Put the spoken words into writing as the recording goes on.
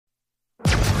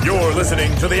You're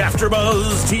listening to the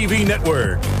AfterBuzz TV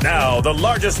Network, now the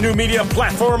largest new media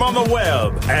platform on the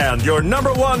web, and your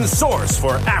number one source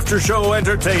for after-show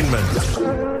entertainment.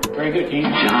 Very good, King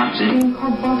Johnson.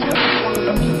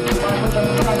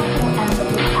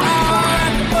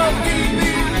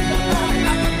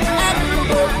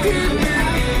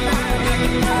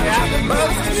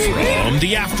 From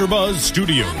the AfterBuzz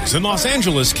Studios in Los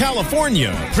Angeles,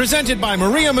 California, presented by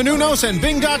Maria Menounos and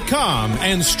Bing.com,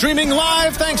 and streaming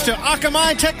live thanks to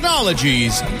Akamai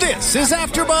Technologies, this is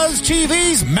AfterBuzz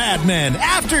TV's Mad Men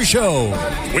After Show.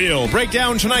 We'll break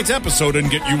down tonight's episode and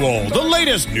get you all the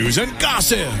latest news and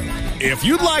gossip. If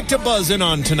you'd like to buzz in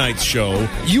on tonight's show,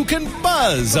 you can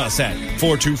buzz us at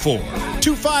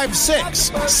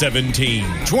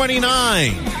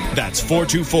 424-256-1729. That's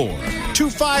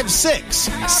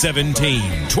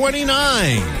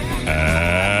 424-256-1729.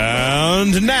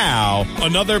 And now,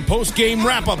 another post-game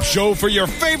wrap-up show for your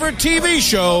favorite TV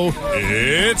show.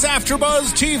 It's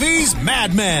AfterBuzz TV's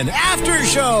Mad Men After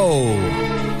Show.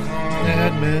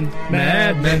 Mad Men,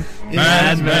 Mad Men,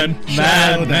 Mad Men,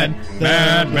 Mad Men,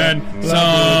 Mad Men,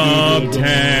 subtext.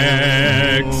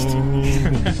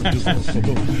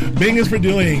 Bing is for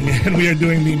doing, and we are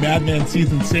doing the Mad Men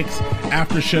Season 6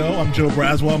 after show. I'm Joe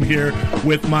Braswell. I'm here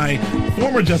with my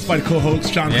former Justified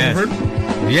co-host, Sean Colbert.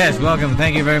 Yes, welcome.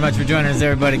 Thank you very much for joining us,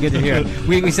 everybody. Good to hear.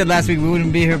 We said last week we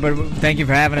wouldn't be here, but thank you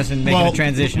for having us and making the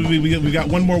transition. We got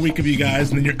one more week of you guys,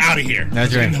 and then you're out of here.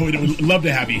 That's right. We'd love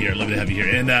to have you here.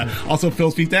 And also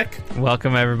Phil Svitek.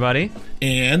 Welcome, everybody.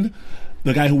 And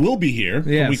the guy who will be here on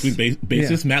a weekly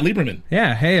basis, Matt Lieberman.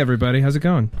 Yeah. Hey, everybody. How's it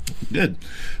going? Good.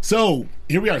 So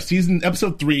here we are,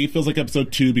 episode 3. Feels like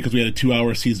episode 2 because we had a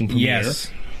 2-hour season premiere. Yes.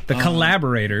 The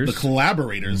Collaborators.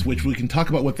 Which we can talk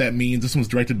about what that means. This one's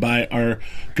directed by our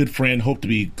good friend, hope to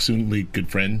be soonly good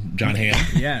friend, John Hamm.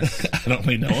 Yes. I don't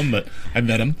really know him, but I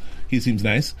met him. He seems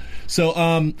nice. So,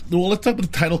 let's talk about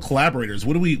the title Collaborators.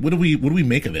 What do we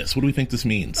make of this? What do we think this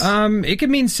means? It could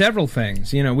mean several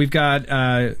things. We've got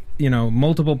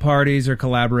multiple parties are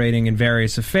collaborating in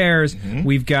various affairs. Mm-hmm.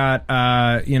 We've got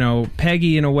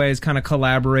Peggy in a way is kind of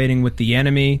collaborating with the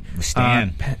enemy.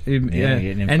 Stan.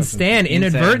 And Stan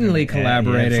inadvertently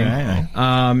collaborating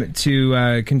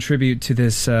to contribute to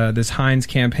this Heinz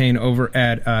campaign over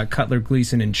at Cutler,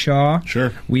 Gleason, and Shaw.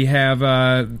 Sure. We have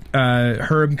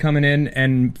Herb coming in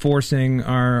and forcing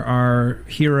our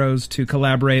heroes to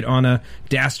collaborate on a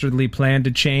dastardly plan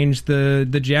to change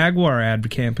the Jaguar ad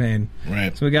campaign.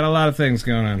 Right. So we got a lot of things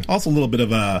going on. Also a little bit of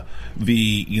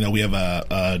we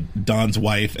have Don's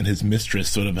wife and his mistress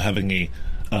sort of having a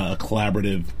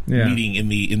collaborative meeting in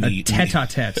the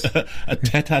tete-a-tete. A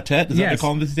tete-a-tete? Is that what they're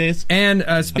calling these days? And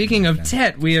speaking of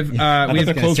tet, we have the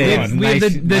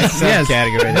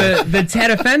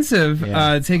Tet offensive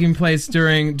taking place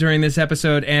during this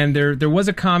episode, and there was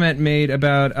a comment made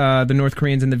about the North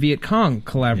Koreans and the Viet Cong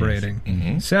collaborating. Yes.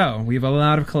 Mm-hmm. So we have a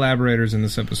lot of collaborators in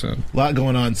this episode. A lot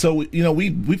going on. So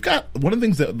we've got one of the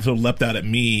things that sort of leapt out at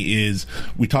me is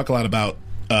we talk a lot about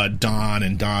Don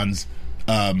and Don's.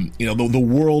 The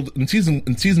world in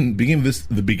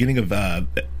the beginning of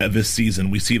this season,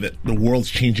 we see that the world's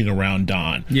changing around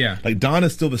Don. Yeah, like Don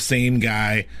is still the same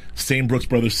guy, same Brooks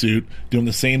Brothers suit, doing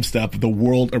the same stuff. But the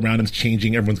world around him's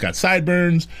changing. Everyone's got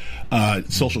sideburns.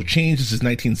 Social change. This is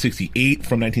 1968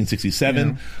 from 1967.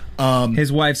 Yeah.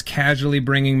 His wife's casually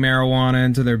bringing marijuana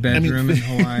into their bedroom in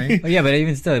Hawaii. But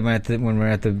even still, when we're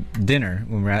at the dinner,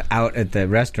 when we're out at the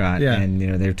restaurant, and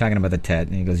they're talking about the Tet,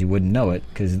 and he goes, "You wouldn't know it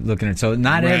because looking at it." So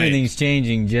not everything's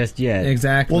changing just yet.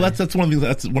 Exactly. Well, that's one of the things.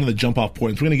 That's one of the jump off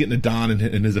points. We're going to get into Don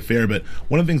and his affair, but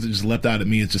one of the things that just leapt out at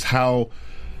me is just how.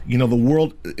 The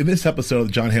world in this episode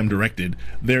that John Hamm directed.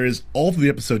 There is all through the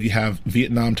episode. You have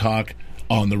Vietnam talk.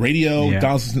 On the radio,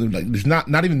 Donald's there's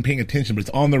not even paying attention, but it's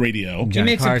on the radio. He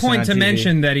makes a point to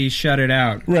mention that he shut it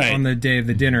out on the day of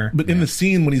the dinner. But in the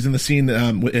scene, when he's in the scene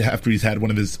after he's had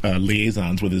one of his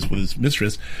liaisons with his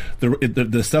mistress,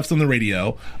 the stuff's on the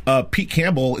radio. Pete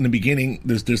Campbell in the beginning,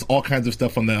 there's all kinds of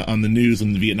stuff on the news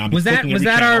in the Vietnam. Was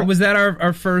that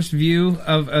our first view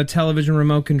of a television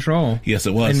remote control? Yes,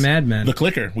 it was in Mad Men. The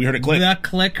clicker, we heard it click. The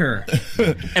clicker.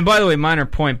 And by the way, minor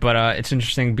point, but it's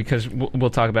interesting because we'll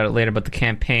talk about it later. But the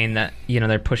campaign that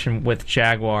they're pushing with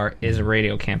Jaguar is a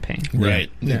radio campaign, right?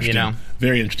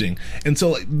 Very interesting. And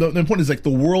so the point is the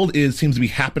world seems to be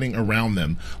happening around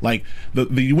them. Like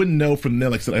you wouldn't know from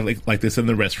them, like they said in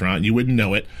the restaurant, you wouldn't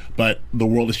know it, but the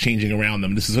world is changing around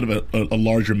them. This is sort of a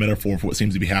larger metaphor for what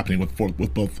seems to be happening with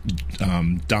both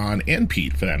Don and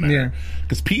Pete, for that matter.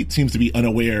 Because Pete seems to be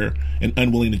unaware and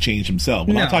unwilling to change himself.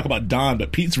 We'll not talk about Don,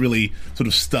 but Pete's really sort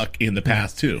of stuck in the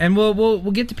past too. And we'll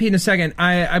get to Pete in a second.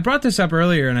 I brought this up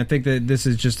earlier, and I think that this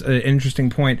is just an interesting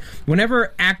point.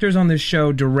 Whenever actors on this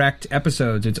show direct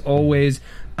episodes, it's always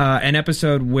an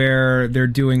episode where they're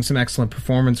doing some excellent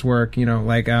performance work. You know,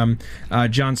 like John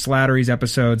Slattery's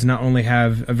episodes not only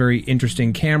have a very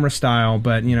interesting camera style,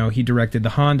 but you know, he directed the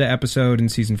Honda episode in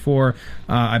season 4.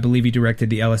 I believe he directed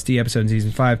the LSD episode in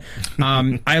season 5.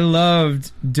 I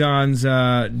loved Don's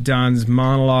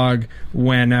monologue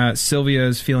when Sylvia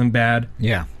is feeling bad.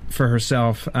 Yeah. For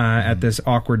herself at this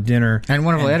awkward dinner. And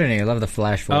wonderful editing. I love the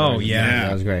flash forward. Oh, yeah.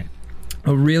 That was great.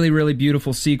 A really, really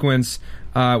beautiful sequence,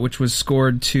 which was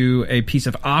scored to a piece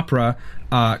of opera.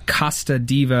 Casta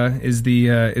Diva is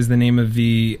the name of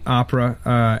the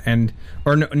opera,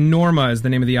 Norma is the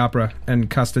name of the opera, and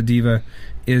Casta Diva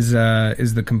is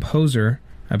the composer,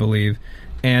 I believe.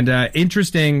 And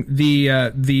interesting,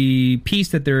 the piece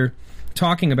that they're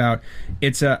talking about,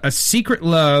 it's a secret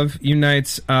love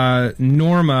unites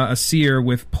Norma, a seer,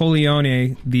 with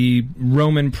Pollione, the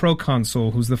Roman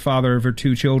proconsul, who's the father of her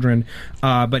 2 children,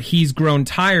 but he's grown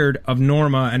tired of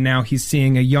Norma, and now he's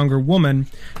seeing a younger woman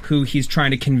who he's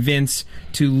trying to convince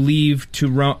to leave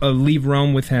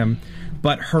Rome with him.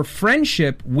 But her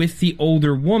friendship with the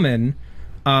older woman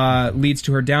leads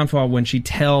to her downfall when she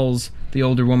tells the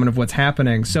older woman of what's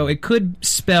happening. So it could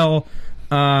spell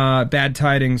bad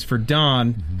tidings for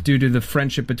Don due to the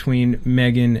friendship between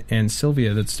Megan and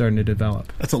Sylvia that's starting to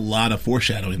develop. That's a lot of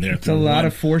foreshadowing there. It's a lot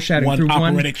of foreshadowing through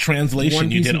operatic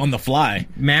translation you did on the fly.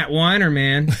 Matt Weiner,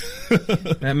 man,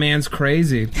 that man's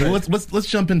crazy. Well, let's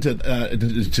jump into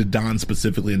to Don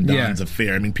specifically and Don's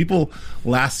affair. I mean, people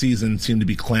last season seemed to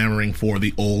be clamoring for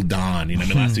the old Don. You know, I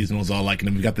mean, last season was all like,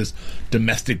 we got this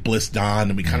domestic bliss Don,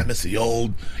 and we kind of miss the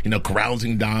old,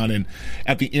 carousing Don. And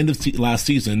at the end of last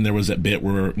season, there was that bit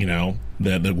where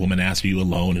the woman asked, "Are you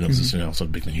alone?" And it was just some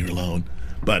big thing, "You're alone."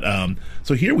 But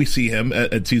so here we see him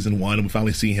at season 1, and we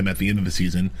finally see him at the end of the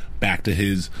season back to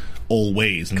his old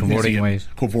ways and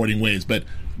cavorting ways. But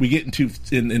we get into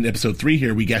in episode 3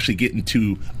 here, we actually get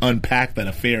into unpack that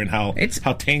affair and how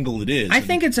tangled it is. I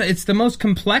think it's the most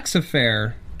complex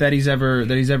affair that he's ever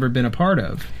been a part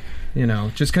of.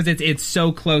 Just because it's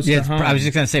so close to home. I was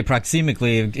just going to say,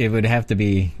 proximically, it would have to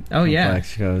be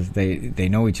complex because they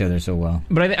know each other so well.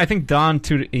 But I think Don,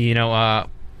 too,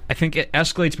 I think it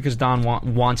escalates because Don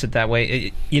wants it that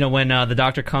way. When the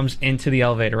doctor comes into the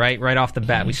elevator, right off the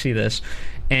bat, we see this.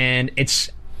 And it's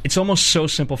almost so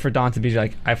simple for Don to be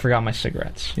like, I forgot my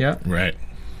cigarettes. Yeah. Right.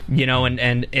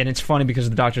 And it's funny because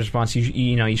the doctor's response,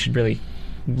 you should really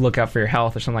look out for your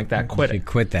health or something like that. Quit it.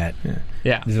 Quit that.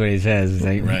 Yeah. This is what he says.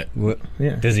 Like,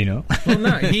 right. Does he know? Well,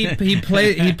 no. He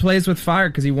plays with fire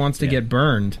because he wants to get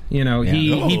burned. He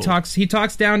talks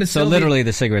down to Sylvia. So literally,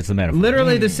 the cigarette's the metaphor.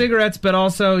 Literally the cigarettes, but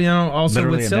also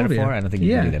literally with Sylvia. Metaphor? I don't think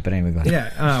you can do that. But anyway, go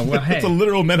ahead. Yeah. Well, hey, it's a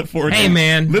literal metaphor. Hey,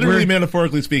 man. Literally,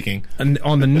 metaphorically speaking.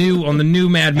 On the new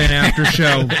Mad Men After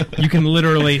show, you can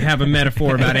literally have a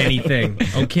metaphor about anything.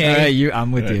 Okay.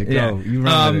 I'm with you. Go. You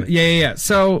run with it. Yeah.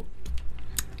 So.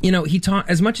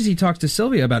 As much as he talks to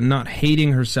Sylvia about not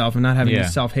hating herself and not having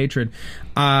this self-hatred,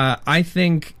 I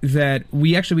think that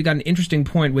we got an interesting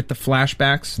point with the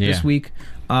flashbacks this week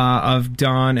of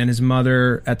Don and his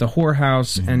mother at the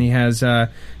whorehouse, and he has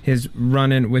his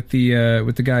run-in with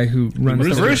the guy who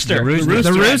runs the rooster. The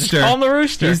rooster. Call him the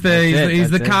rooster. He's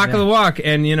the cock of the walk,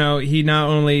 and he not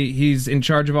only he's in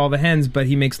charge of all the hens, but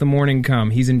he makes the morning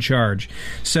come. He's in charge.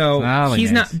 So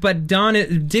he's not. But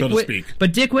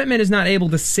Dick Whitman is not able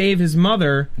to save his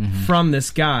mother from this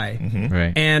guy.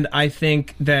 Right. And I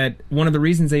think that one of the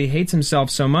reasons that he hates himself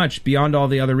so much, beyond all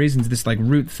the other reasons, this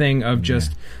root thing of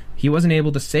just he wasn't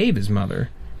able to save his mother.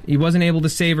 He wasn't able to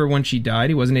save her when she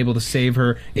died. He wasn't able to save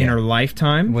her in her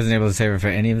lifetime. He wasn't able to save her for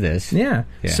any of this. Yeah.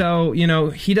 So,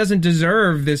 he doesn't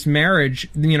deserve this marriage,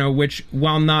 which,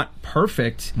 while not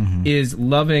perfect, is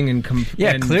loving and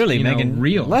clearly Megan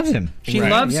real. Loves him. She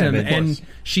loves him, and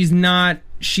she's not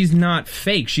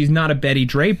fake. She's not a Betty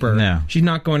Draper. No. She's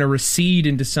not going to recede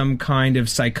into some kind of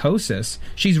psychosis.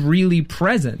 She's really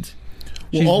present.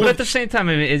 But at the same time,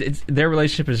 their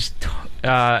relationship is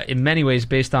in many ways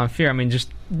based on fear. I mean, just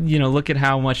look at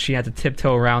how much she had to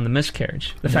tiptoe around the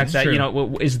miscarriage. The fact that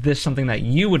is this something that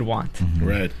you would want?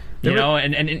 Right.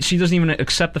 And she doesn't even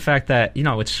accept the fact that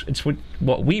it's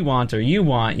what we want or you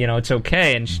want. It's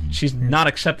okay, and she's not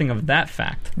accepting of that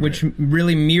fact. Which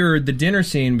really mirrored the dinner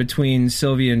scene between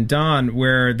Sylvia and Don,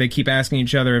 where they keep asking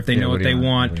each other if they know what they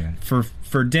want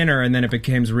for dinner, and then it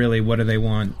becomes really what do they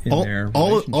want in their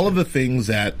relationship. All of the things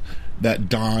that that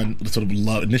Dawn sort of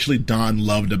initially Dawn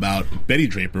loved about Betty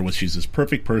Draper was she's this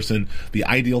perfect person, the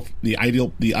ideal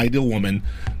woman.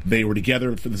 They were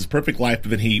together for this perfect life, but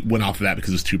then he went off of that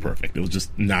because it was too perfect. It was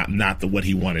just not what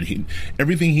he wanted.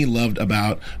 Everything he loved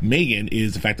about Megan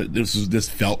is the fact that this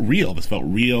felt real. This felt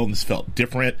real and this felt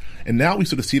different. And now we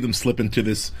sort of see them slip into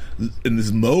this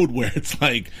mode where it's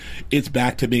like it's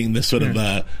back to being this sort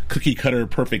of cookie cutter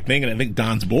perfect thing. And I think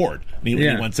Don's bored. And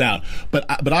he wants out. But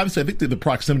obviously, I think the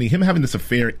proximity, him having this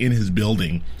affair in his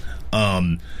building,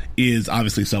 is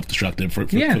obviously self-destructive for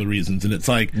the reasons, and it's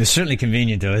like it's certainly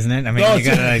convenient though, isn't it? I mean, you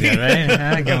got to like it,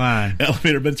 right? Come on,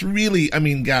 elevator. But it's really, I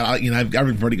mean, God, I've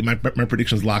already my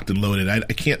predictions locked and loaded.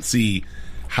 I can't see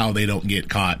how they don't get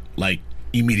caught like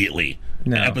immediately.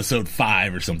 No. Episode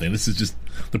 5 or something. This is just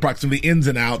the proximity, ins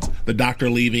and outs, the doctor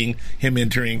leaving, him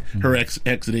entering, her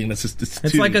exiting.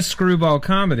 It's like a screwball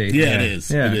comedy. Yeah, it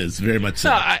is. Yeah. It is very much so.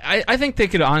 No, I think they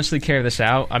could honestly carry this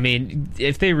out. I mean,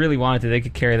 if they really wanted to, they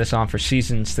could carry this on for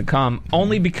seasons to come.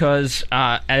 Only because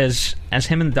as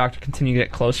him and the doctor continue to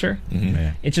get closer,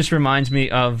 it just reminds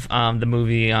me of the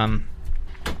movie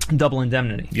Double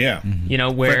Indemnity. Yeah,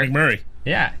 where Fred McMurray.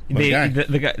 Yeah,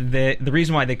 the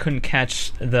reason why they couldn't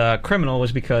catch the criminal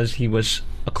was because he was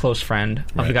a close friend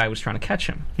of the guy who was trying to catch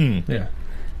him. Yeah,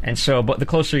 and so, but the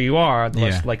closer you are, the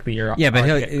less likely you're. Yeah, but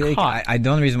the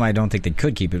only reason why I don't think they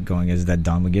could keep it going is that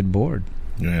Don would get bored.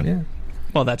 Yeah.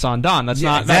 Well, that's on Don. That's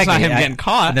not him getting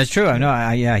caught. That's true.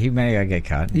 No, he may get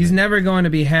caught. He's never going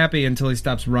to be happy until he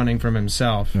stops running from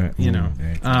himself. Right.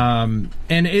 And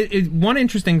one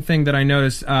interesting thing that I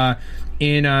noticed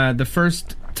in the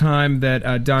first time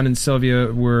that Don and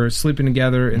Sylvia were sleeping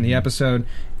together in the episode,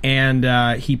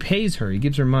 and he pays her. He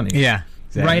gives her money. Yeah.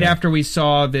 Exactly. Right after we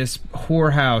saw this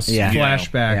whorehouse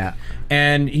flashback. Yeah.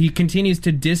 And he continues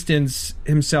to distance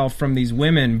himself from these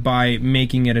women by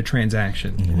making it a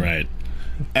transaction. Right.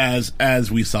 As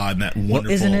we saw in that wonderful...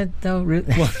 Well, isn't it, though? Really?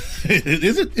 Well,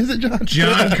 is it, John?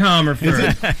 John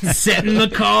Comerford setting the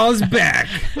calls back.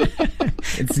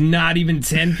 It's not even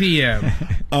 10 p.m.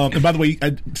 And by the way,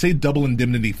 I'd say Double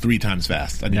Indemnity 3 times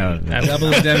fast. No.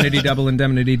 Double Indemnity, Double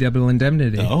Indemnity, Double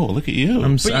Indemnity. Oh, look at you.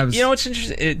 It's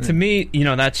interesting. To me,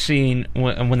 that scene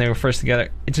when they were first together,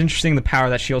 it's interesting the power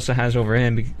that she also has over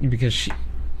him because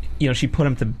she put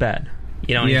him to bed.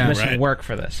 And he's missing work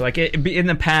for this. Like, in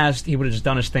the past, he would have just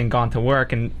done his thing, gone to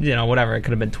work, and, whatever. It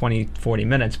could have been 20, 40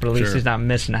 minutes, but at least he's not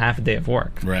missing a half a day of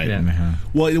work. Right. Yeah.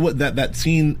 Well, that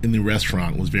scene in the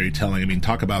restaurant was very telling. I mean,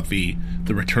 talk about the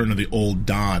return of the old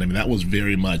Don. I mean, that was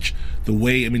very much the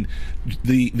way, I mean,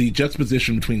 the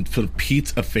juxtaposition between sort of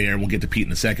Pete's affair, we'll get to Pete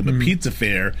in a second, but Pete's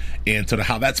affair and sort of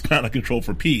how that spun out of control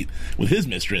for Pete with his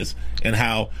mistress, and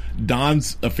how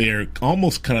Don's affair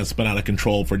almost kind of spun out of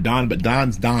control for Don, but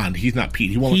Don's Don. He's not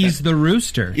Pete. He's the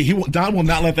rooster. Don will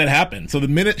not let that happen. So the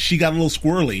minute she got a little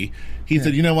squirrely, he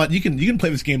said, "You know what? You can play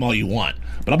this game all you want,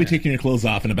 but I'll be taking your clothes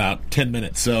off in about 10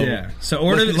 minutes. So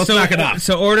let's knock it off.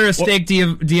 So order a steak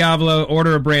Diablo,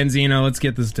 order a Branzino. Let's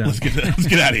get this done. Let's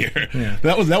get out of here." Yeah.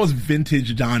 That was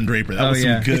vintage Don Draper. That was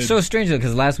some good. It's so strange though,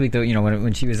 because last week though,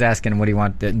 when she was asking him, "What do you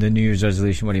want the New Year's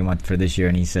resolution? What do you want for this year?"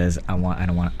 and he says, "I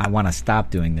want to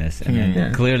stop doing this." And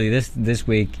then clearly this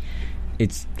week.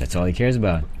 That's all he cares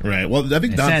about. Right. Well, I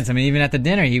think sense. I mean, even at the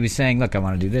dinner, he was saying, "Look, I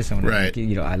want to do this. I want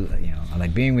to, I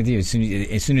like being with you. As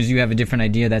soon as you have a different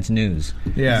idea, that's news."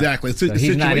 Yeah, exactly. It's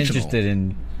he's not interested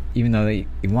in, even though he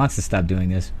wants to stop doing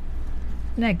this.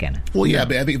 Not gonna. Well, yeah,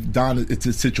 but I think Don, it's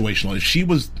situational. If she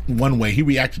was one way, he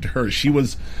reacted to her. She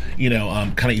was,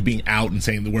 kind of being out and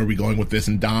saying, "Where are we going with this?"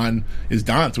 And Don is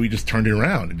Don, so he just turned it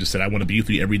around and just said, "I want to be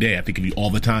with you every day. I think of you all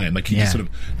the time." Like he just sort of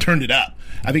turned it up.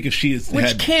 I think if she is,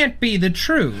 which can't be the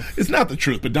truth. It's not the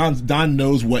truth, but Don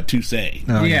knows what to say.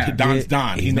 Oh, Don's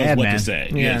Don. He knows what to say.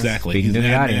 Yeah, exactly. Speaking he's to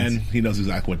the audience. He knows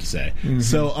exactly what to say. Mm-hmm.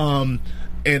 So,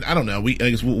 and I don't know. I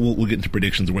guess we'll get into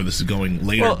predictions of where this is going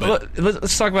later. Well, but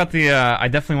let's talk about the. I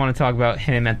definitely want to talk about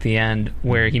him at the end,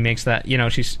 where he makes that.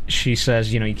 She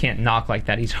says, you can't knock like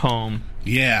that. He's home.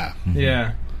 Yeah. Mm-hmm.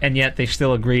 Yeah. And yet they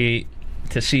still agree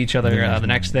to see each other the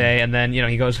next day, and then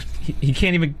he goes. He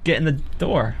can't even get in the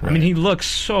door. Right. I mean, he looks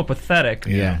so pathetic.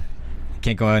 Yeah.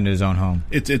 Can't go into his own home.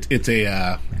 It's a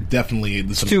definitely.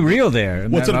 It's too real there.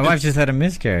 My wife just had a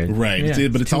miscarriage. Right, yeah,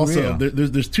 but it's also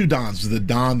there's two Dons. There's the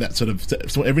Don that sort of,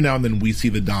 so every now and then we see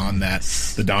the Don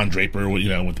the Don Draper,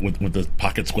 with the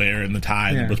pocket square and the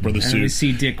tie, with brother suit. And we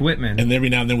see Dick Whitman, and every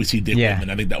now and then we see Dick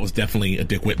Whitman. I think that was definitely a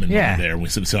Dick Whitman moment there. We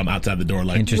saw him outside the door,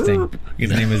 like interesting.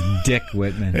 His name was Dick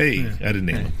Whitman. Hey, I didn't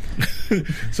name him.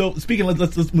 So speaking,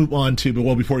 let's move on to.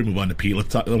 But before we move on to Pete, I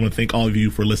want to thank all of you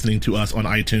for listening to us on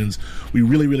iTunes. we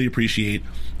really, really appreciate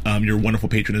your wonderful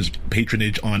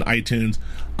patronage on iTunes.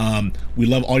 We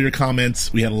love all your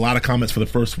comments. We had a lot of comments for the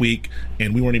first week,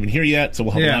 and we weren't even here yet, so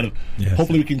we'll have a lot of. Yes.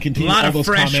 Hopefully, we can continue a lot all those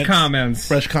of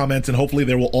fresh comments, and hopefully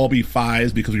there will all be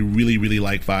fives because we really, really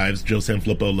like fives. Joe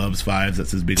Sanfilippo loves fives.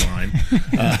 That's his big line.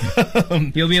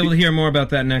 You'll be able to hear more about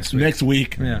that next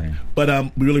week. Yeah.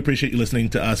 But we really appreciate you listening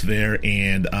to us there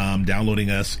and downloading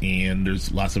us. And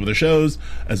there's lots of other shows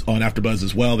as on AfterBuzz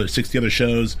as well. There's 60 other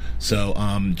shows, so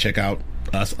check out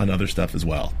us on other stuff as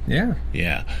well.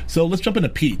 Yeah. So let's jump into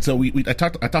Pete. So I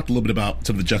talked a little bit about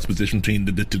some of the juxtaposition between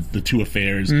the two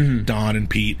affairs, Don and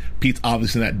Pete. Pete's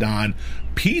obviously not Don.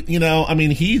 Pete,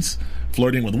 he's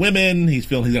flirting with women. He's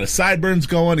got his sideburns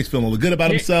going. He's feeling a little good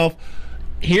about himself.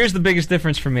 Here's the biggest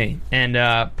difference for me,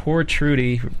 and poor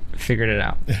Trudy figured it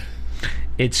out.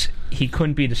 He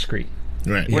couldn't be discreet.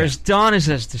 Right. Whereas Don is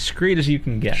as discreet as you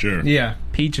can get. Sure. Yeah.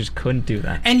 Pete just couldn't do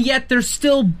that. And yet they're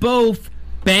still both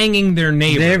banging their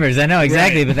neighbors. I know,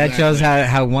 exactly, but that shows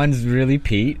how one's really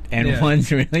Pete and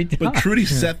one's really Don. But Trudy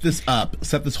set this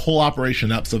whole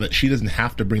operation up so that she doesn't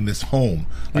have to bring this home.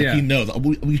 He knows,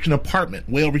 we have an apartment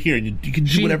way over here, and you can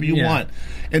do whatever you want.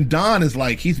 And Don is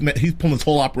like, he's pulling this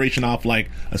whole operation off like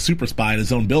a super spy in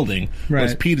his own building,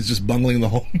 whereas Pete is just bungling the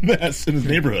whole mess in his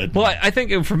neighborhood. Well, I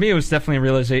think for me it was definitely a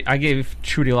realization. I gave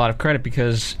Trudy a lot of credit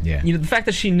because the fact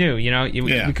that she knew,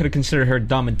 we could have considered her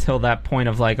dumb until that point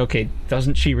of like, okay,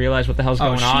 doesn't she realize what the hell's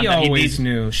going on? She always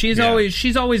knew. She's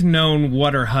always known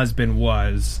what her husband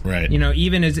was. Right.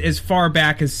 Even as far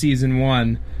back as season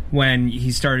 1, when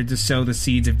he started to sow the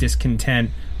seeds of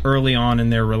discontent early on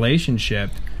in their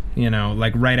relationship.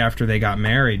 Like right after they got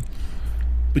married.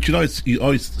 But you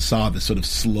always saw this sort of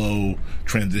slow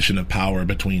transition of power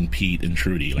between Pete and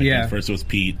Trudy. First it was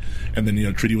Pete, and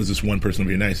then Trudy was this one person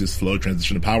over here. Nice, this slow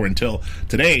transition of power until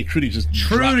today.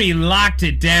 Trudy locked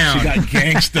it down. She got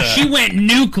gangsta. She went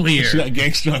nuclear. She got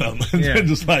gangsta on him. And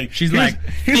just like she's like,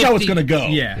 here's how it's gonna go.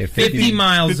 Yeah, 50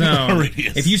 mile zone.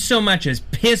 If you so much as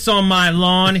piss on my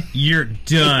lawn, you're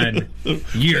done.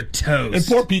 You're toast. And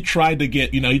poor Pete tried to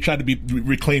get he tried to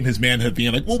reclaim his manhood,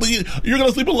 being like, well, you're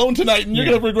gonna sleep alone tonight, and you're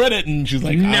gonna regret it. And she's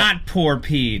like, not poor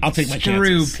Pete. I'll take my chances.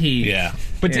 Screw Pete. Yeah.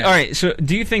 But all right, so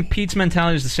do you think Pete's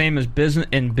mentality is the same as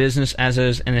business as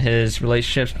is in his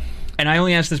relationships? And I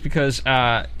only ask this because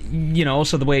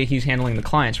also the way he's handling the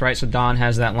clients, right? So Don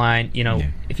has that line,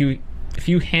 if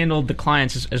you handled the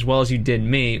clients as well as you did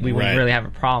me, we wouldn't really have a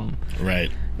problem.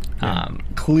 Right.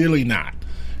 Clearly not.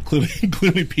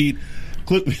 Clearly Pete.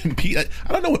 I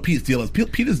don't know what Pete's deal is.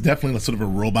 Pete is definitely sort of a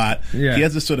robot. Yeah. He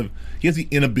has the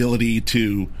inability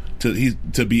to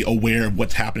be aware of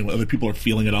what's happening, what other people are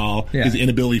feeling at all. Yeah. His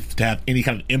inability to have any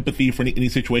kind of empathy for any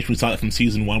situation. We saw that from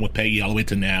season 1 with Peggy all the way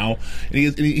to now. And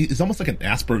he's almost like an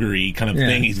Asperger-y kind of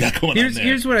thing he's got going on there.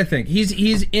 Here's what I think.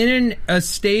 He's in a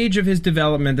stage of his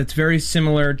development that's very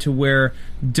similar to where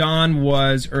Don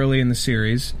was early in the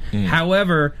series.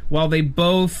 However, while they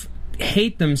both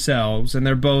hate themselves and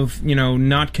they're both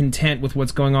not content with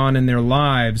what's going on in their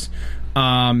lives,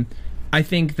 I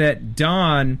think that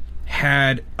Don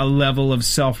had a level of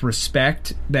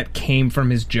self-respect that came from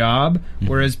his job,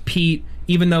 whereas Pete,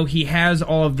 even though he has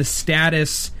all of the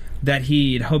status that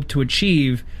he had hoped to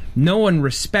achieve, no one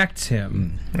respects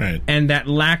him. Right. And that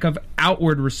lack of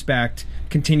outward respect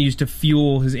continues to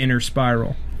fuel his inner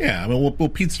spiral. Yeah, well,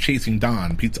 Pete's chasing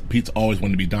Don. Pete's always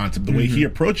wanted to be Don. So the way he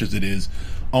approaches it is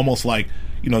almost like,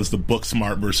 it's the book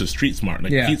smart versus street smart.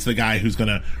 Like Pete's the guy who's going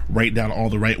to write down all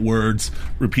the right words,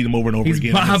 repeat them over and over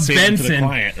again, Bob and say them to the Benson.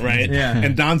 client, right? Yeah.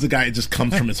 And Don's the guy that just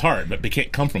comes from his heart, but they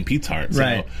can't come from Pete's heart. So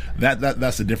right.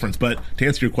 that's the difference. But to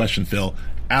answer your question, Phil,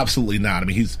 absolutely not. I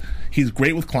mean, he's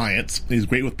great with clients. He's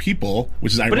great with people,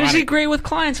 which is ironic. But is he great with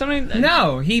clients? I mean,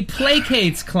 no, he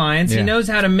placates clients. He knows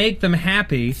how to make them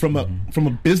happy. From a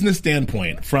business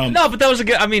standpoint. No, but that was a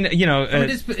good. I mean,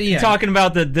 talking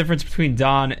about the difference between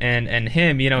Don and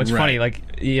him. It's funny.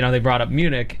 Like, they brought up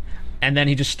Munich, and then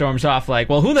he just storms off like,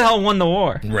 "Well, who the hell won the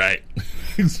war?" Right.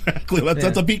 Exactly.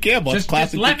 That's a Pete Campbell. Just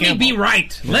classic. Let Pete me Campbell. be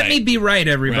right. Let me be right,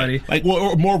 everybody. Right. Like,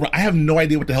 or more. I have no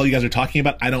idea what the hell you guys are talking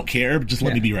about. I don't care. But just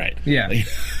let me be right. Yeah.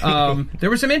 There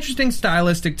were some interesting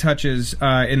stylistic touches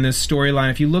in this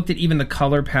storyline. If you looked at even the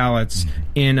color palettes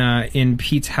in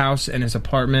Pete's house and his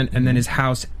apartment, and then his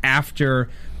house after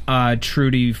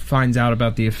Trudy finds out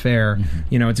about the affair.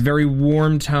 It's very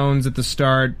warm tones at the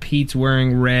start. Pete's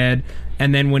wearing red.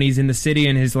 And then when he's in the city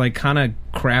in his kind of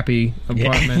crappy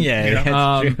apartment,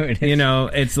 that's true.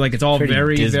 It's like it's all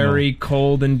very, dismal. very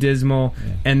cold and dismal.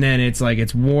 Yeah. And then it's like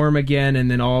it's warm again, and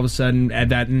then all of a sudden, at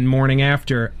that morning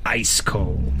after, ice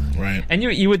cold. Right. And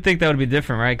you would think that would be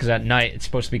different, right? Because at night it's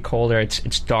supposed to be colder.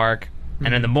 It's dark.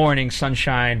 And in the morning,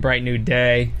 sunshine, bright new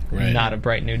day. Right. Not a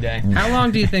bright new day. How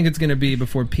long do you think it's going to be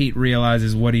before Pete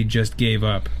realizes what he just gave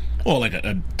up? Well, like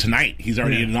tonight, he's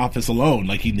already in an office alone.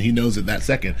 Like he knows it that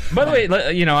second. By the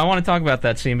way, I want to talk about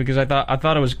that scene because I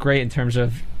thought it was great in terms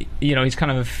of, he's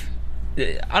kind of.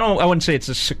 I wouldn't say it's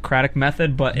a Socratic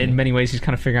method, but in many ways he's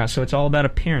kind of figuring out. So it's all about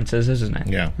appearances, isn't it?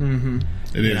 Yeah,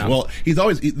 it is. Well, he's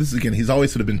always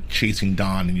sort of been chasing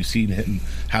Dawn, and you see him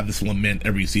have this lament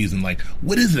every season, like,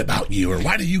 what is it about you, or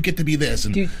why do you get to be this,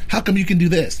 and how come you can do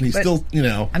this? And he's still,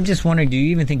 I'm just wondering, do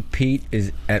you even think Pete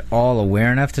is at all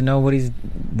aware enough to know what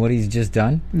he's just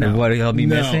done? No. Or what he'll be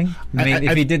missing? I mean,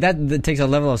 if he did that, that takes a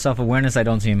level of self-awareness I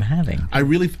don't see him having. I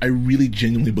really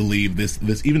genuinely believe this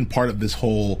even part of this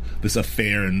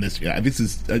affair and this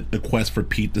is a quest for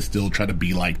Pete to still try to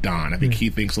be like Don. I think he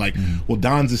thinks like, well,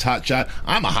 Don's this hot shot,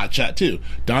 I'm a hot shot too.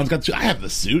 Don's got I have the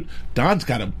suit. Don's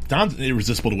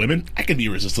irresistible to women. I can be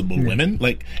irresistible to women.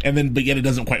 Like, but yet it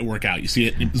doesn't quite work out. You see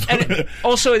it. And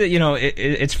also, that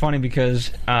it's funny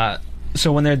because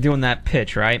so when they're doing that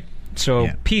pitch, right? So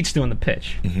Pete's doing the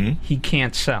pitch. He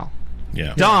can't sell.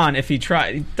 Yeah. Don, if he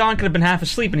tried, Don could have been half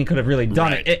asleep and he could have really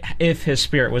done it if his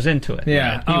spirit was into it.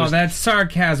 Yeah. Right? That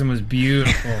sarcasm was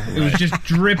beautiful. It was just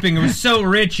dripping. It was so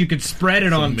rich you could spread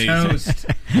it on toast.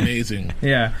 Amazing.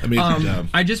 Yeah. Amazing job.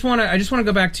 I just want to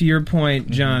go back to your point,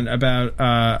 John,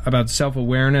 about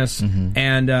self-awareness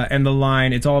and the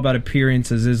line. It's all about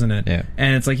appearances, isn't it? Yeah.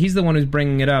 And it's like he's the one who's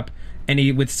bringing it up. And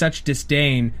he with such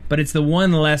disdain, but it's the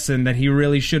one lesson that he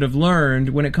really should have learned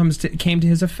when it came to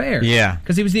his affair. Yeah,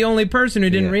 because he was the only person who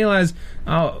didn't realize.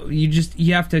 Oh,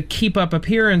 you have to keep up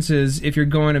appearances if you're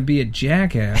going to be a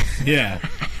jackass. Yeah,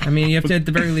 I mean, you have to at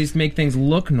the very least make things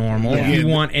look normal if you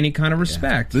want any kind of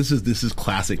respect. This is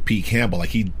classic Pete Campbell. Like,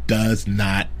 he does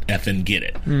not effing get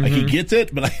it. Like, he gets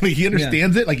it, but like, he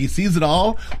understands it. Like, he sees it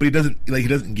all, but he doesn't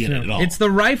get it at all. It's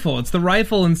the rifle. It's the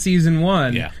rifle in season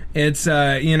 1. Yeah. It's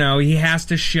he has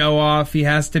to show off. He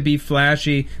has to be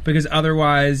flashy because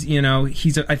otherwise,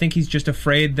 I think he's just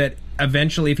afraid that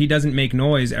eventually, if he doesn't make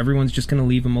noise, everyone's just going to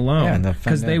leave him alone.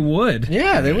 Because they would.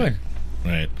 Yeah, they would.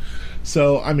 Right.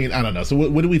 So, I mean, I don't know. So,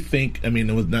 what do we think? I mean,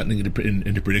 it was not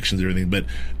into predictions or anything, but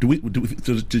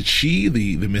so did she,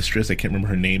 the mistress, I can't remember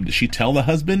her name, did she tell the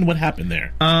husband what happened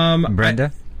there?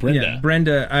 Brenda? Yeah,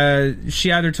 Brenda.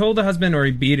 She either told the husband or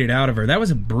he beat it out of her. That was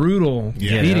a brutal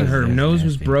beating. Her nose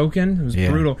was broken. It was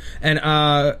brutal. And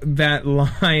that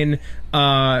line,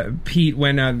 Pete,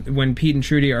 when Pete and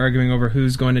Trudy are arguing over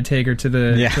who's going to take her to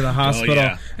the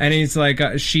hospital, and he's like,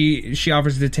 she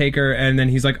offers to take her, and then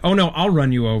he's like, oh no, I'll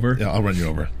run you over. Yeah, I'll run you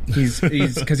over. He's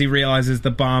because he realizes the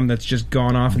bomb that's just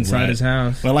gone off inside his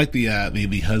house. Well, I like the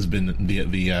husband,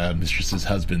 the mistress's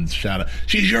husband's shout out,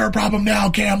 "She's your problem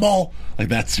now, Campbell." Like,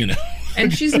 that's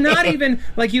And she's not even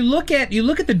like, you look at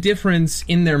the difference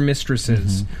in their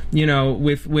mistresses.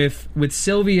 With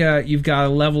Sylvia, you've got a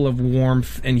level of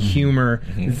warmth and humor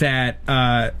that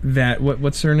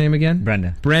what's her name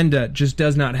again? Brenda just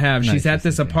does not have. She's at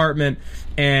this apartment,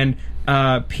 and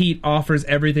Pete offers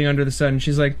everything under the sun. And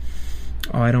she's like,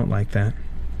 "Oh, I don't like that.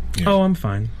 Yeah. Oh, I'm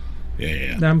fine.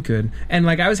 Yeah. I'm good." And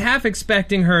like, I was half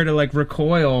expecting her to like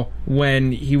recoil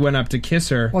when he went up to kiss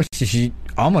her. Well,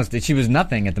 she was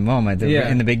nothing at the moment.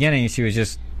 In the beginning, she was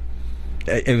just.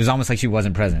 It was almost like she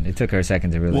wasn't present. It took her a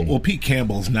second to really. Well, Pete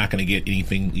Campbell's not going to get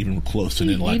anything even close to an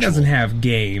intellectual. He doesn't have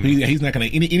game. He's not going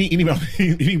to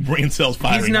any brain cells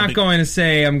firing. He's not going to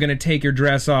say, "I'm going to take your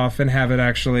dress off and have it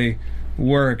actually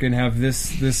work and have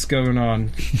this going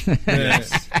on."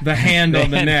 The hand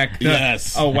on the neck.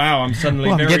 Yes. Oh wow! I'm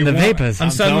suddenly I'm very getting the warm. vapors. I'm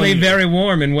suddenly very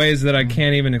warm in ways that I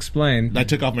can't even explain. I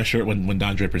took off my shirt when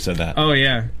Don Draper said that. Oh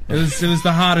yeah, it was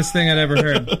the hottest thing I'd ever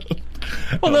heard.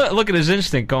 Well, look at his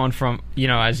instinct going from,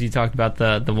 as you talked about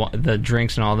the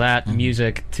drinks and all that,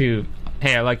 music, to,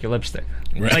 "Hey, I like your lipstick."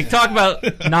 Right. Like, talk about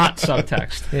not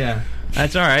subtext. Yeah.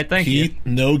 That's all right. Thank you. Pete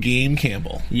No Game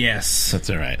Campbell. Yes. That's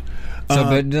all right. So,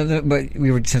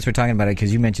 but since we're talking about it,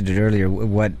 because you mentioned it earlier,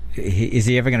 is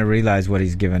he ever going to realize what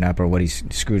he's given up or what he's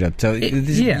screwed up? So,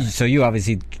 So you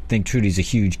obviously think Trudy's a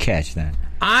huge catch then.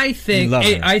 I think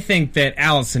that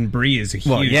Alison Brie is a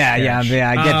huge catch.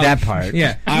 I get that part.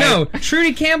 Yeah. No,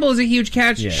 Trudy Campbell is a huge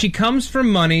catch. Yeah. She comes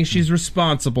from money. She's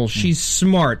responsible. She's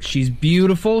smart. She's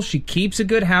beautiful. She keeps a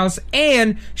good house.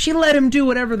 And she let him do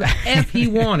whatever the F he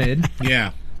wanted.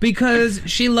 Yeah. Because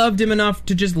she loved him enough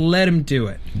to just let him do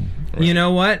it. Right. You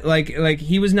know what? Like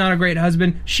he was not a great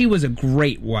husband. She was a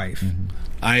great wife.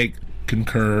 I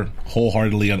concur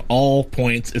wholeheartely on all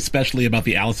points, especially about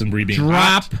the Alison Brie being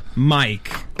drop hot.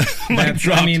 Mike. That's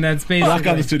basically lock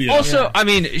on the studio. Also, I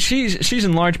mean, she's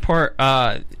in large part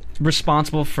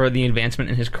responsible for the advancement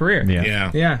in his career.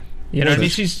 Yeah. You know what I mean?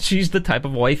 She's the type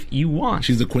of wife you want.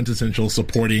 She's a quintessential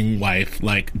supporting wife,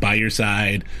 like by your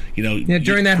side. You know, Yeah,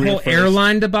 during that whole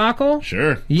airline debacle.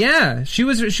 Sure. Yeah, she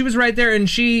was right there, and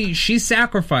she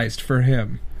sacrificed for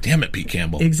him. Damn it, Pete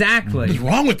Campbell. Exactly. What's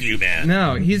wrong with you, man?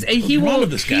 No, What's wrong with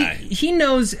this guy? He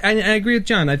knows. I agree with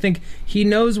John. I think he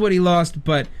knows what he lost,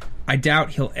 but I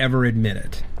doubt he'll ever admit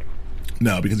it.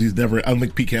 No, because he's never. I don't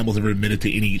think Pete Campbell's ever admitted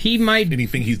to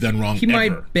anything he's done wrong. He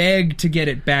might beg to get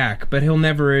it back, but he'll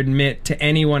never admit to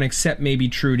anyone except maybe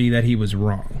Trudy that he was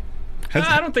wrong.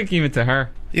 I don't think even to her.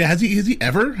 Yeah, has he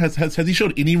ever has he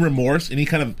showed any remorse, any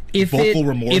kind of vocal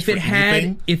remorse for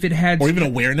anything? If it had, or even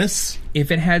awareness,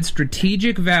 if it had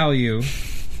strategic value,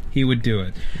 he would do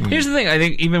it. Here's the thing: I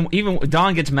think even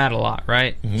Don gets mad a lot,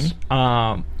 right?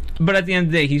 Mm-hmm. But at the end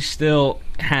of the day, he still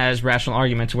has rational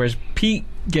arguments. Whereas Pete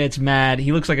gets mad,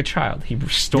 he looks like a child. He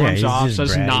storms off,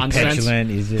 says nonsense.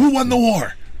 Who won the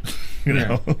war? You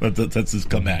know, that's his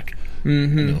comeback.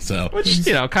 Mm-hmm. You know, so which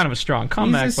kind of a strong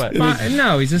comeback, but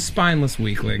no, he's a spineless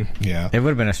weakling. Yeah, it would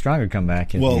have been a stronger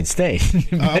comeback if he'd stayed.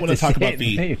 I want to talk about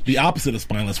the opposite of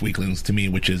spineless weaklings to me,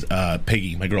 which is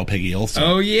Peggy, my girl Peggy Olson.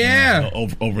 Oh yeah,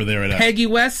 over there at Peggy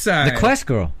Westside, the Quest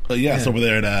girl. Yes, over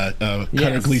there at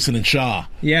Cutter, Gleason and Shaw.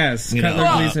 Yes,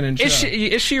 Cutter, Gleason and Shaw.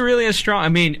 Is she really as strong? I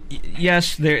mean,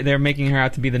 yes, they're making her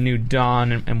out to be the new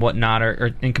Dawn and whatnot,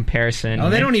 or in comparison.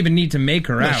 Oh, they don't even need to make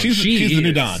her out. She's the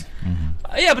new Dawn. Mm-hmm.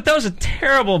 Yeah, but that was a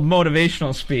terrible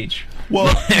motivational speech.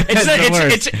 Well,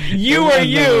 it's you or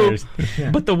you,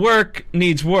 but the work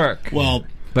needs work. Well,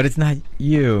 but it's not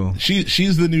you.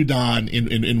 She's the new Dawn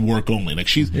in work only. Like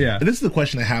she's. Yeah. And this is the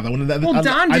question I have. Dawn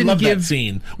didn't love give that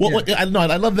scene. Well, I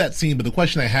love that scene, but the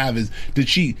question I have is, did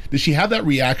she have that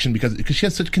reaction because she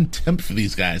has such contempt for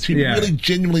these guys? She really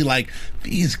genuinely like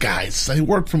these guys. They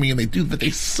work for me and they do, but they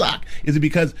suck. Is it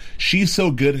because she's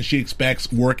so good and she expects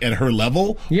work at her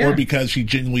level, or because she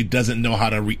genuinely doesn't know how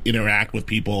to interact with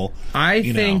people? I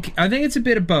think it's a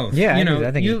bit of both. Yeah,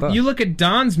 I think it's both. You look at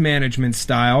Don's management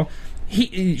style.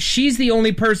 She's the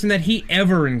only person that he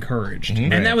ever encouraged,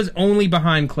 and that was only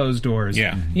behind closed doors.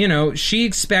 Yeah, you know, she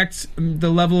expects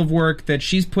the level of work that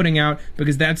she's putting out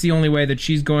because that's the only way that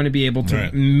she's going to be able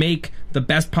to make the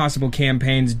best possible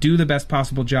campaigns, do the best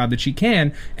possible job that she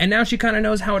can, and now she kind of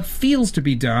knows how it feels to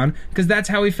be Dawn because that's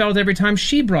how he felt every time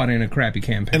she brought in a crappy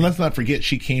campaign. And let's not forget,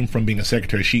 she came from being a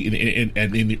secretary. She in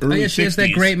the early 60s. She has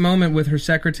that great moment with her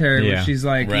secretary where she's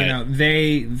like, you know,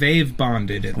 they've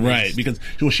bonded at least. Because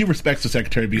she respects the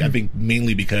secretary, I think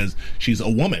mainly because she's a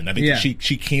woman. I think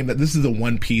she came that this is the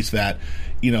one piece that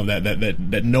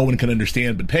that no one can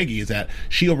understand but Peggy, is that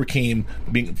she overcame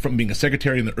being a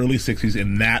secretary in the early 60s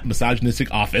in that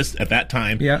misogynistic office at that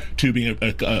time to being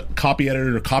a copy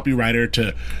editor or copywriter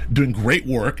to doing great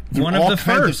work. One of the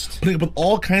first. With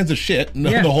all kinds of shit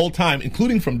the whole time,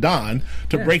 including from Don,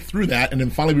 to break through that and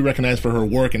then finally be recognized for her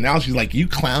work. And now she's like, you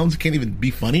clowns can't even be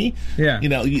funny? Yeah. You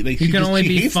know, you can only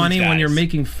be funny when you're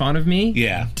making fun of me?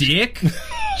 Yeah. Dick?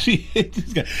 She hates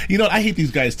these guys. You know, I hate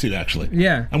these guys too, actually.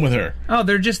 Yeah. I'm with her. Oh,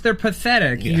 they're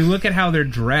pathetic. You look at how they're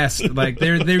dressed. Like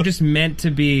they're just meant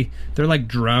to be. They're like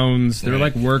drones. They're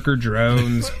like worker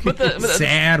drones.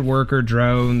 Sad worker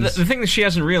drones. The thing that she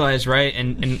hasn't realized, right?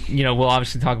 And you know, we'll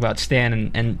obviously talk about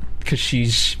Stan and because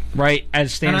she's right,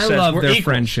 as Stan says, I love we're their equals.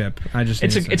 Friendship.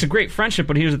 It's a great friendship,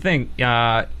 but here's the thing.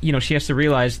 You know, she has to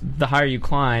realize the higher you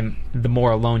climb, the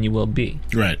more alone you will be.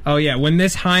 Right. Oh yeah, when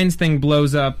this Heinz thing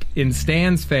blows up in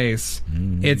Stan's face,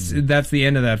 that's the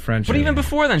end of that friendship. But even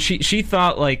before then, she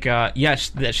thought like yes,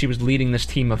 that she was leading this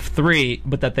team of 3,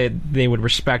 but that they would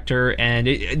respect her and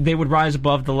they would rise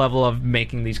above the level of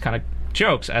making these kind of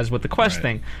jokes, as with the Quest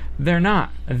thing. They're not.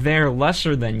 They're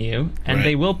lesser than you, and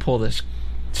they will pull this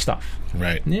stuff.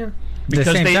 Right. Yeah. At the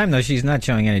same time, though, she's not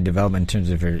showing any development in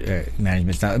terms of her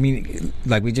management style. I mean,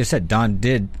 like we just said, Don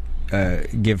did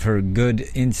give her good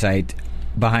insight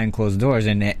behind closed doors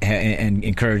and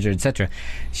encourage her, etc.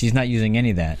 She's not using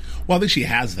any of that. Well, I think she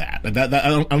has that. I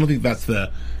don't think that's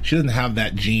she doesn't have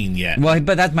that gene yet. Well,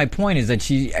 but that's my point, is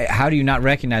that how do you not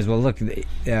recognize, well, look,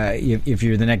 if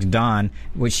you're the next Dawn,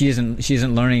 she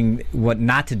isn't learning what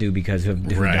not to do because of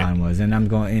who Dawn was. And I'm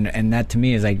going, and that to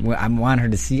me is like, I want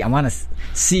to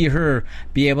see her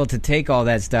be able to take all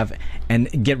that stuff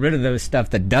and get rid of those stuff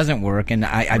that doesn't work. And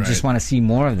I just want to see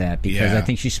more of that because I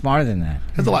think she's smarter than that.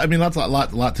 There's a lot. I mean, that's a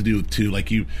lot to do too. Like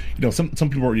you know, some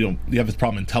people are, you have this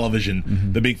problem in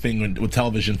television. The big thing thing with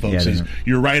television folks Yeah, is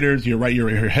you're writers,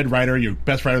 you're head writer, you're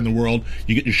best writer in the world.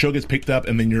 You get your show gets picked up,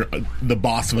 and then you're the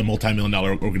boss of a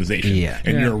multi-million-dollar organization. Yeah.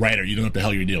 And you're a writer. You don't know what the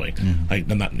hell you're doing. Like,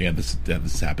 I'm not. Yeah,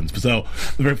 this happens. So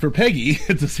for Peggy,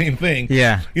 it's the same thing.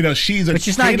 Yeah. You know, she's But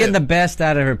she's not getting the best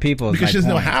out of her people. because she doesn't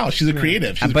know how. She's a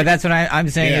creative. But that's what I'm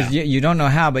saying is Yeah. you don't know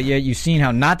how, but yet you've seen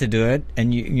how not to do it,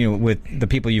 and you know with the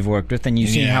people you've worked with, and you've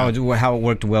seen how it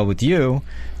worked well with you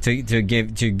to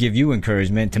give you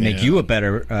encouragement to make you a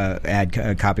better ad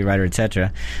copywriter,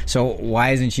 etc. So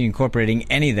why isn't she incorporating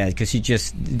any of that? Because she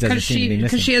just doesn't seem to be missing.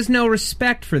 Because she has no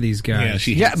respect for these guys.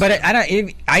 But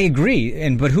I agree,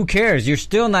 but who cares? You're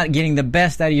still not getting the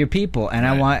best out of your people, and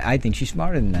I think she's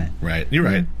smarter than that. Right, you're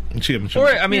right. Or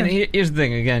I mean, here's the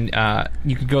thing. Again,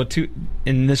 you could go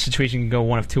in this situation. You can go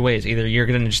one of two ways. Either you're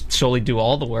going to just solely do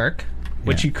all the work,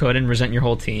 which you could, and resent your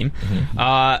whole team.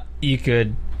 You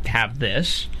could have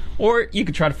this, or you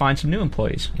could try to find some new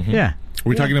employees. Yeah. Are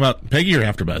we talking about Peggy or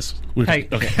AfterBuzz? Hey,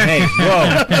 Hey,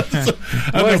 whoa!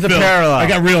 Where's the parallel? I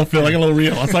got real, Phil. I got a little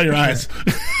real. I saw your eyes.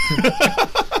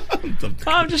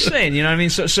 I'm just saying, you know what I mean?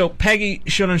 So Peggy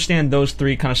should understand those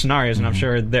three kind of scenarios, and I'm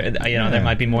sure there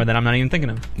might be more that I'm not even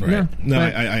thinking of. Right. Yeah, No,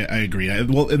 I agree.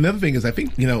 Well, and the other thing is, I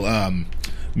think,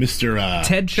 Mr.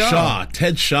 Ted Shaw.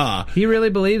 Ted Shaw. He really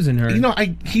believes in her. You know,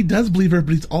 he does believe her,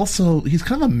 but he's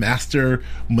kind of a master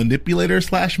manipulator /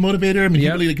 motivator. I mean, he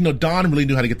really, Don really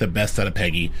knew how to get the best out of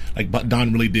Peggy. Like,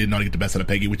 Don really did know how to get the best out of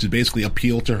Peggy, which is basically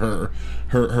appeal to her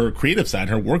creative side,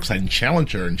 her work side, and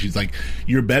challenge her. And she's like,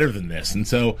 "You're better than this." And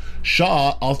so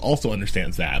Shaw also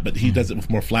understands that, but he does it with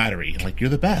more flattery. Like, "You're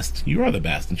the best. You are the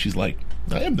best." And she's like,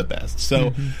 "I am the best."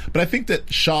 So, but I think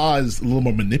that Shaw is a little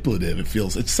more manipulative.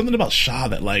 It's something about Shaw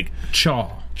that, like,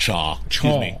 Chaw.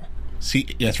 Excuse me.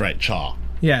 That's right, Chaw.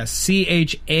 Yeah,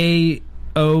 CHAOUGH.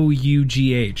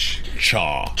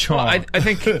 Chaw. Well, I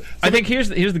think here's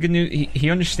the good news. He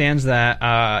understands that,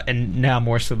 and now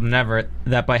more so than ever,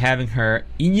 that by having her,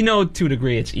 to a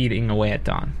degree, it's eating away at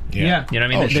Don. Yeah. You know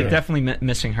what I mean? They're definitely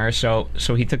missing her, so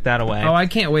he took that away. Oh, I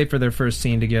can't wait for their first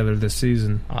scene together this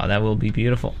season. Oh, that will be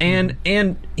beautiful. And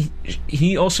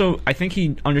he also, I think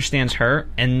he understands her,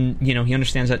 and he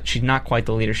understands that she's not quite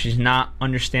the leader. She's not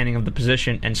understanding of the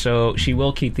position, and so she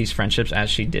will keep these friendships as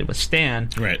she did with Stan.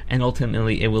 Right. And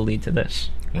ultimately, it will lead to this.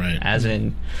 Right. As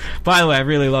in, by the way, I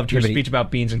really loved your speech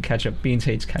about beans and ketchup. Beans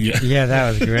hates ketchup. Yeah, that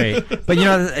was great. But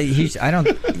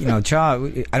Chaw,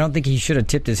 I don't think he should have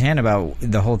tipped his hand about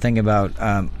the whole thing about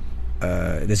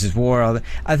this is war.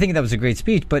 I think that was a great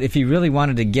speech. But if he really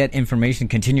wanted to get information,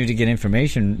 continue to get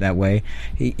information that way,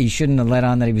 he shouldn't have let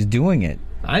on that he was doing it.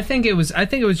 I think it was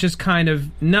just kind of,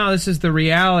 no, this is the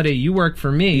reality. You work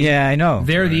for me. Yeah, I know.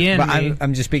 They're the enemy. But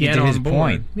I'm just speaking to his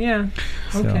point. Yeah.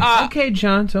 Okay. So. Okay,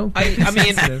 John. So I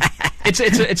mean,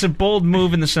 it's a bold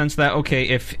move in the sense that, okay,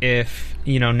 if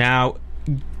now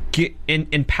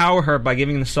empower her by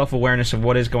giving the self-awareness of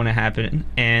what is going to happen,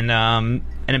 and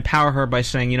empower her by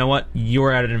saying, you know what,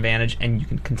 you're at an advantage and you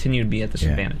can continue to be at this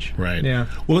advantage. Right. Yeah.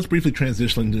 Well, let's briefly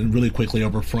transition really quickly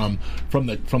over from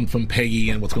Peggy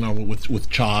and what's going on with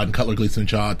Chaw and Cutler Gleason and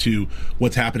Chaw to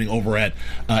what's happening over at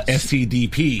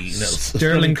SCDP.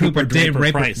 Sterling Cooper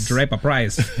Draper Price. DeRaper?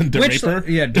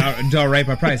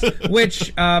 DeRaper Price.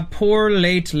 Which poor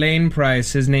late Lane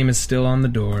Price, his name is still on the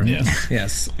door. Yes.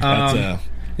 Yes. That's,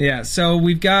 yeah, so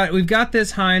we've got this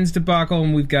Heinz debacle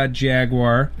and we've got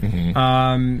Jaguar. We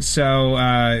got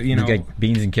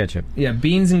beans and ketchup. Yeah,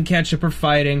 beans and ketchup are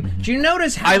fighting. Do you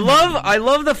notice how I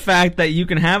love the fact that you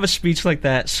can have a speech like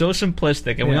that, so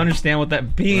simplistic, and we understand what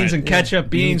that beans and ketchup,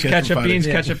 beans, ketchup, beans,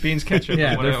 ketchup, beans, ketchup.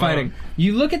 Yeah, they're fighting.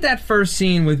 You look at that first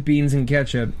scene with beans and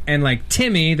ketchup, and like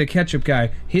Timmy, the ketchup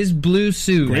guy, his blue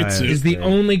suit is the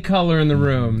only color in the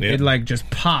room. Yeah. It like just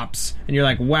pops, and you're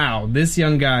like, wow, this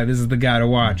young guy, this is the guy to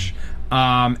watch.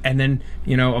 And then,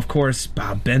 of course,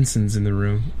 Bob Benson's in the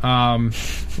room.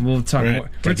 We'll talk more.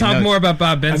 We'll talk more about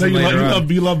Bob Benson later on.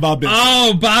 You love Bob Benson.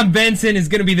 Oh, Bob Benson is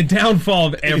going to be the downfall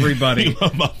of everybody. You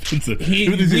love Bob Benson. We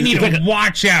need to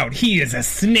watch out. He is a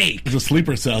snake. He's a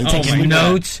sleeper cell. He's Oh, my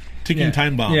notes. Ticking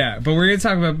time bomb. Yeah, but we're going to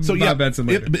talk about Bob Benson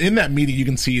later. In that meeting, you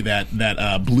can see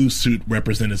that blue suit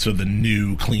represented sort of the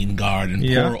new clean guard, and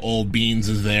poor old Beans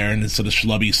is there in his sort of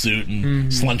schlubby suit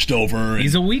and slunched over.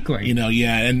 He's a weakling.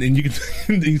 And you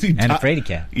can you see and a fraidy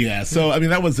cat. Yeah, so I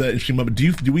mean that was an interesting moment.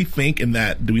 Do we think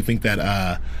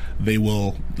that they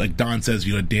will, like Don says,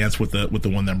 dance with the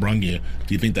one that brung you.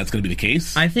 Do you think that's going to be the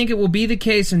case? I think it will be the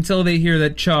case until they hear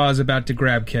that Chaw is about to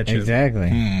grab Ketchup. Exactly.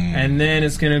 And then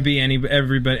it's going to be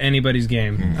anybody's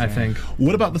game, I think.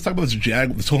 What about, let's talk about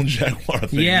this whole Jaguar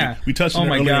thing. Yeah. We touched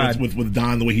on it earlier with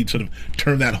Don, the way he sort of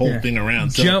turned that whole thing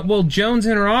around. So, Joan's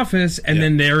in her office, and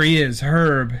then there he is,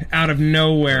 Herb, out of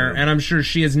nowhere, and I'm sure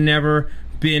she has never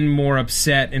been more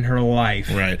upset in her life.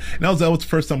 Right. And that was the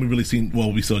first time we've really seen,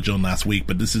 well, we saw Joan last week,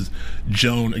 but this is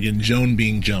Joan, again, Joan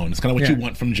being Joan. It's kind of what you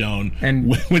want from Joan, and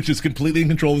which is completely in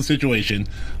control of the situation,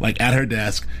 like at her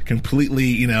desk,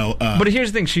 completely, but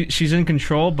here's the thing, she's in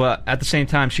control, but at the same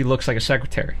time, she looks like a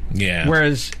secretary. Yeah.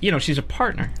 Whereas, she's a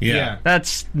partner. Yeah.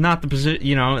 That's not the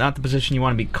position, not the position you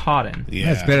want to be caught in.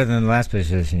 Yeah. That's better than the last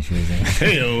position she was in.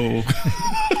 Hey-o.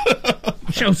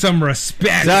 Show some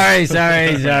respect.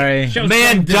 Sorry.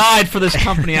 Man died for this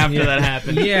company after that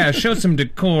happened. Yeah, show some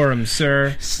decorum,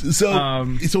 sir.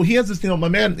 So he has this, my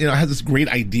man, has this great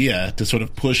idea to sort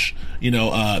of push,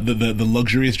 the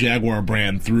luxurious Jaguar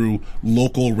brand through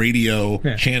local radio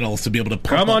channels to be able to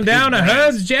come on down to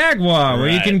Herb's Jaguar, where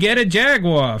you can get a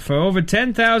Jaguar for over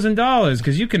 $10,000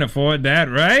 because you can afford that,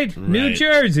 right? New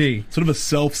Jersey. Sort of a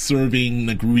self-serving,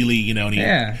 like really,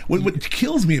 what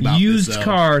kills me about used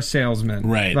car salesman,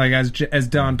 right? Like as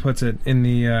Don puts it in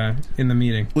the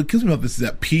meeting. What kills me about this is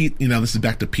that Pete, this is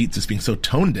back to Pete just being so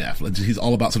tone deaf. Like, he's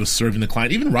all about sort of serving the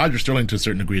client. Even Roger Sterling, to a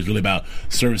certain degree, is really about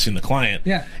servicing the client.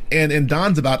 Yeah. And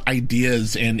Don's about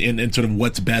ideas and sort of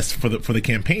what's best for the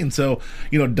campaign. So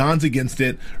Don's against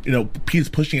it. Pete's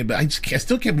pushing it, but I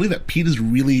still can't believe that Pete is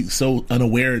really so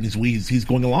unaware and he's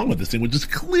going along with this thing, which is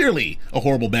clearly a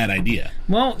horrible bad idea.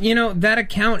 Well, that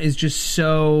account is just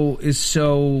so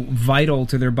vital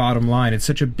to their bottom line. It's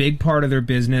such a big part of their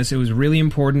business. It was really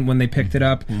important when they picked it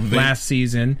up last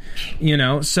season.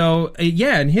 So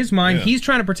in his mind, he's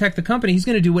trying to protect the company. He's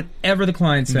going to do whatever the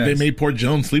client says. They made poor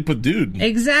Joan sleep with dude.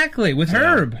 Exactly, with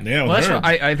Herb. Yeah, well, that's Herb.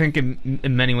 I think in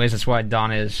many ways that's why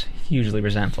Don is hugely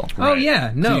resentful. Oh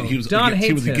yeah, no, Don hates him.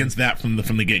 He was against that from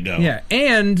the get go. Yeah,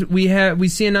 and we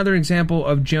see another example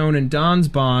of Joan and Don's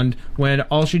bond when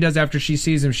all she does after she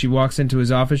sees him, she walks into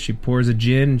his office, she pours a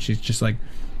gin, and she's just like,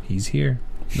 he's here.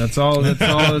 That's all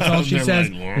she says,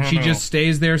 and she just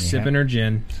stays there sipping her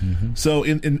gin. Mm-hmm. So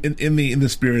in the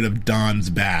spirit of Don's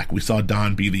back, we saw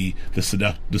Don be the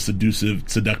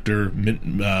seductive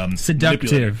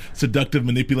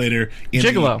manipulator,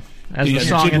 gigolo. As the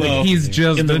song gigolo, he's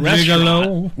just in the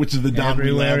gigolo, which is the Don we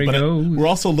love. But we're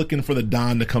also looking for the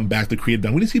Don to come back, the creative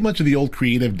Don. We didn't see much of the old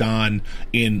creative Don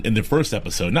in the first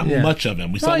episode. Not much of him.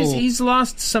 He's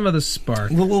lost some of the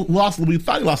spark. We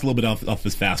thought he lost a little bit off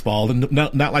his fastball, and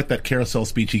not like that carousel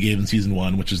speech he gave in season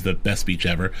 1, which is the best speech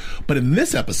ever. But in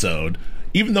this episode,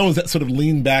 even though it was that sort of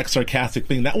lean back, sarcastic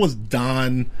thing, that was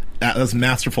Don. That was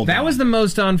masterful. That was the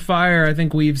most on fire I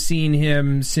think we've seen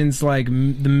him since like the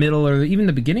middle or even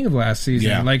the beginning of last season.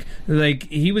 Yeah. Like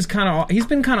he's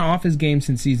been kind of off his game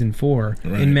since season 4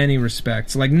 in many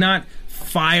respects. Like not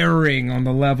firing on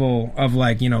the level of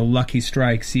Lucky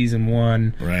Strike season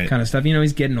 1 kind of stuff.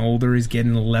 He's getting older, he's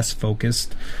getting less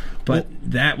focused. But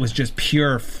that was just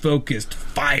pure focused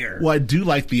fire. Well, I do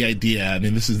like the idea. I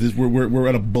mean, we're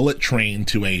at a bullet train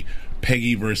to a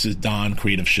Peggy versus Don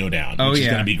creative showdown, which is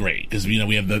going to be great because we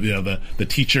have the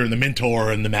teacher and the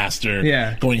mentor and the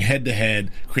master going head to head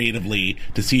creatively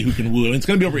to see who can woo. And it's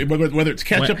going to be over whether it's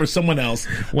Ketchup or someone else.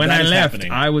 When I left,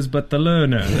 I was but the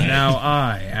learner. Right. Now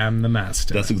I am the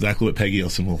master. That's exactly what Peggy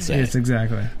Olson will say. Yes,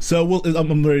 exactly. So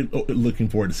I'm very looking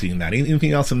forward to seeing that.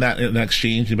 Anything else in that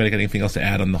exchange? Anybody got anything else to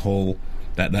add on the whole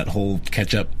that whole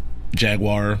Ketchup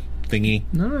Jaguar thingy?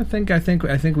 No, I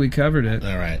think we covered it.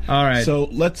 All right. So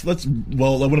let's I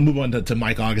want to move on to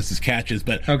Mike August's catches,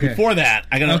 but before that,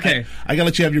 I gotta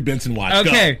let you have your Benson watch.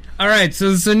 Okay. Go. All right. So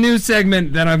it's a new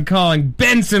segment that I'm calling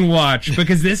Benson Watch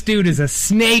because this dude is a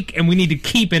snake and we need to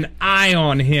keep an eye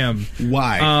on him.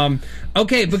 Why?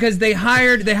 Okay, because they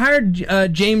hired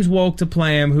James Wolk to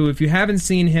play him, who, if you haven't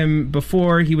seen him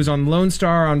before, he was on Lone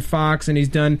Star on Fox, and he's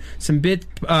done some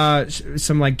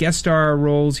guest star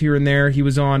roles here and there. He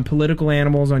was on Political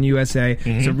Animals on USA.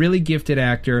 Mm-hmm. He's a really gifted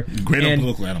actor. Great on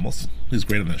Political Animals. He's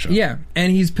great on that show. Yeah,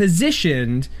 and he's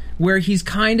positioned where he's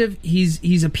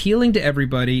appealing to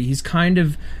everybody. He's kind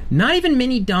of not even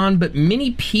mini Don, but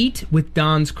mini Pete with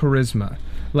Don's charisma.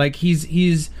 Like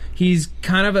he's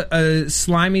kind of a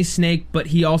slimy snake, but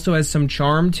he also has some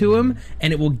charm to him,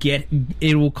 and it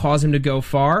will cause him to go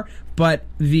far. But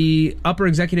the upper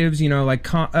executives, like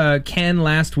Ken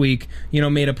last week,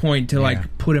 made a point to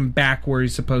put him back where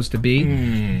he's supposed to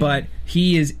be. But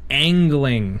he is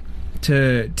angling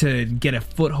to get a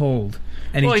foothold,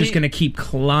 and he's just going to keep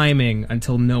climbing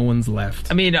until no one's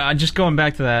left. I mean, just going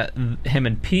back to that, him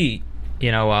and Pete,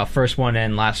 first one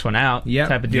in, last one out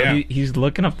type of deal. Yeah. He's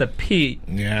looking up to Pete.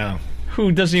 Yeah.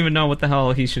 Who doesn't even know what the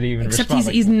hell he should even Except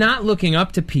respond. he's not looking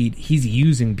up to Pete. He's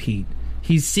using Pete.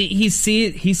 He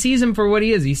sees him for what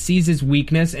he is. He sees his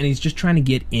weakness, and he's just trying to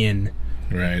get in.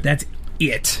 Right. That's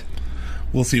it.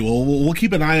 We'll see. We'll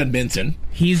keep an eye on Benson.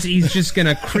 He's just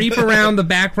gonna creep around the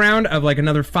background of like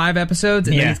another 5 episodes,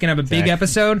 and then he's gonna have a big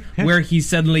episode where he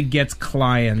suddenly gets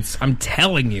clients. I'm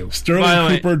telling you.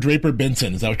 Sterling Cooper Draper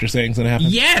Benson. Is that what you're saying is gonna happen?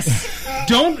 Yes.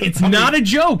 It's not a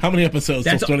joke. How many episodes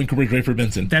till Sterling Cooper Draper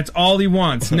Benson? That's all he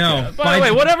wants. No. By the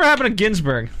way, whatever happened to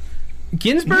Ginsburg?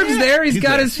 Ginsburg's there. He's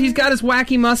got his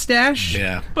wacky mustache.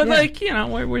 Yeah. But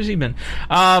where's he been?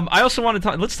 I also want to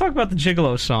talk. Let's talk about the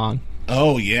Gigolo song.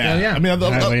 Oh yeah. Yeah. I mean,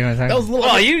 that was a little.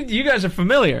 Oh, you guys are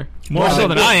familiar. More so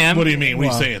than I am. What do you mean? What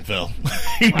are you saying, Phil?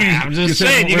 I'm just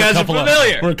saying, you guys are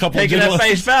familiar. We're a couple taking of at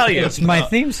face value. It's my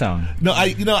theme song. No,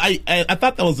 I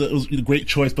thought that was a great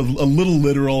choice, but a little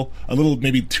literal, a little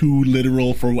maybe too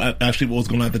literal for actually what was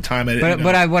going on at the time.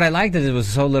 What I liked is it was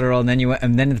so literal, and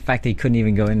then the fact that he couldn't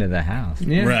even go into the house.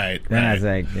 Yeah. Right. Then I was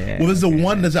like, yeah. Well,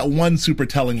 there's that one super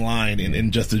telling line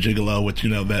in Just a Gigolo, which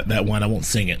that one I won't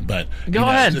sing it, but go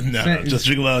ahead. Just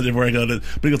Gigolo. Where I go to,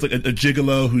 but he goes like a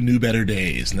gigolo who knew better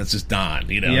days, and that's just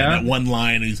Don. And that one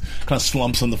line, he's kind of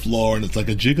slumps on the floor, and it's like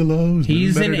a gigolo.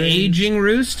 He's an aging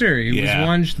rooster. He was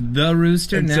once the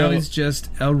rooster, and now so, he's just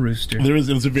a rooster. It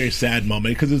was a very sad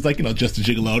moment because it's like just a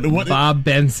gigolo. Bob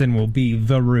Benson will be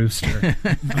the rooster.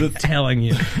 I'm telling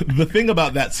you. The thing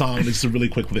about that song, just a really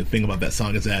quick thing about that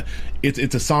song, is that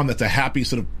it's a song that's a happy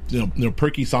sort of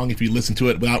perky song if you listen to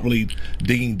it without really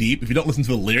digging deep. If you don't listen to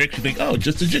the lyrics, you think, oh,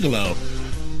 just a gigolo.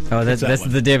 Oh, that's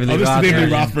the David Lee Roth. This is the David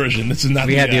Lee Roth version. This is not.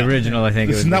 We had the original. I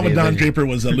think this is not what Don Draper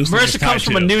was. Mercer comes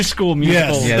from a new school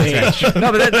musical. Yes.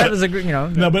 No, but that was a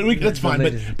No, but that's fine.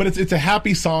 But it's a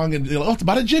happy song, and it's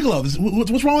about a gigolo.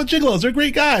 What's wrong with gigolos? They're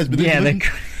great guys. But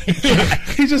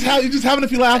he's just having a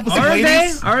few laughs with some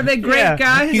ladies. Are they great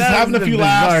guys? He's having a few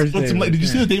laughs with some ladies. Did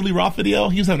you see the David Lee Roth video?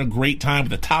 He was having a great time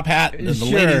with the top hat and the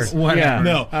ladies. Whatever.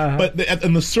 No, but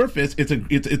on the surface,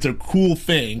 it's a cool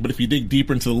thing. But if you dig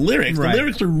deeper into the lyrics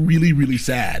are really, really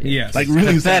sad. Yes. Like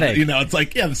really pathetic. sad. It's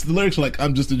like, the lyrics are like,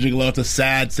 I'm just a gigolo. It's a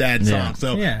sad song.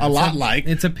 So a lot like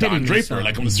it's a Don Draper. song.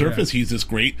 Like on the surface, he's this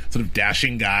great sort of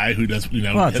dashing guy who does,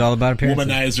 well, it's all about appearances.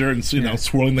 Womanizer and,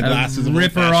 swirling the glasses.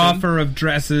 Ripper-offer of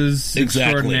dresses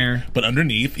extraordinaire. But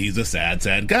underneath, he's a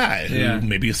sad guy who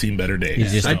maybe has seen better days.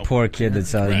 He's just a poor kid that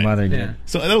saw his mother did.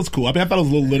 So that was cool. I mean, I thought it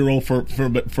was a little literal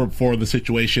for the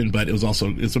situation, but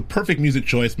it's a perfect music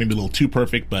choice, maybe a little too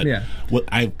perfect, but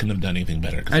I couldn't have done anything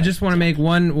better. I just want to make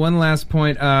one last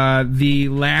point. The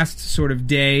last sort of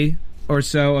day or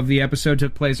so of the episode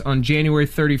took place on January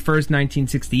 31st,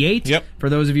 1968. Yep. For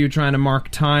those of you trying to mark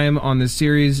time on this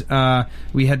series,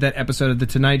 we had that episode of The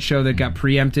Tonight Show that got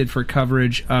preempted for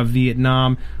coverage of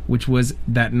Vietnam, which was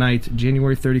that night,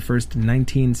 January 31st,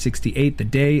 1968, the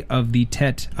day of the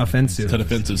Tet Offensive.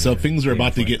 So things are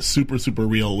about to get super, super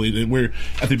real. We're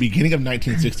at the beginning of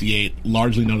 1968,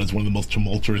 largely known as one of the most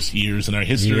tumultuous years in our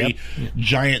history. Yep.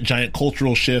 Giant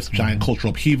cultural shifts, giant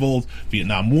cultural upheavals,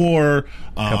 Vietnam War,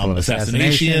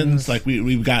 assassinations. Like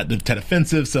we've got the Tet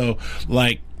Offensive. So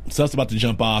stuff's about to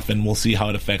jump off, and we'll see how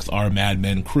it affects our Mad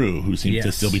Men crew, who seem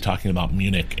to still be talking about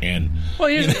Munich. And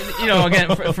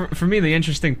again, for me, the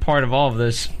interesting part of all of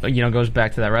this, goes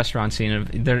back to that restaurant scene. Of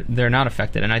they're not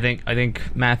affected, and I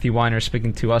think Matthew Weiner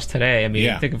speaking to us today. I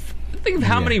mean, think of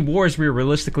how many wars we were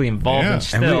realistically involved in.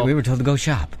 Still, and we were told to go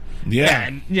shop.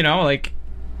 And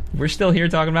we're still here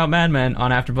talking about Mad Men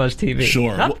on AfterBuzz TV.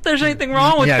 Sure. Not that there's anything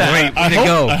wrong with that.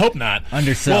 I hope not.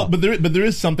 Undersell. Well, but there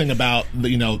is something about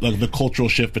the cultural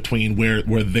shift between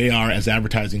where they are as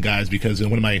advertising guys, because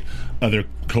one of my other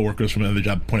coworkers from another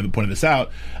job pointed this out,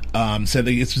 said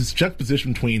that it's this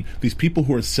juxtaposition between these people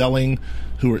who are selling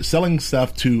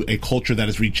stuff to a culture that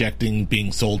is rejecting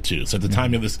being sold to. So at the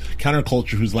time you have this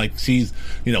counterculture who's sees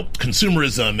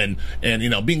consumerism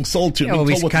and being sold to. Yeah,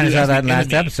 we kind of saw that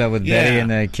last episode with Betty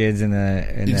and the kids in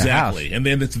the house. And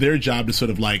then it's their job to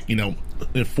sort of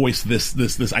foist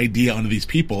this idea onto these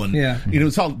people. And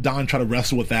it's how Don tried to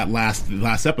wrestle with that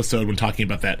last episode when talking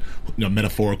about that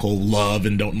metaphorical love,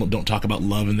 and don't talk about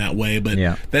love in that way. But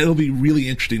that'll be really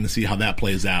interesting to see how that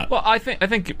plays out. Well, I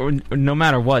think no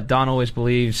matter what, Don always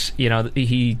believes.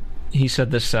 He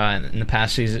said this in the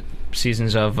past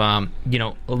seasons of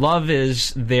love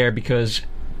is there because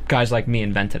guys like me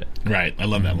invented it. Right. I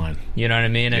love that line. You know what I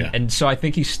mean? And, Yeah. and so I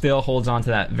think he still holds on to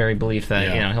that very belief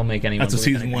that he'll make anyone. That's a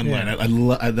believe season anything. 1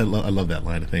 line. I love that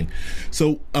line, I think.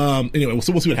 So anyway,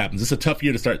 so we'll see what happens. It's a tough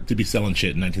year to start to be selling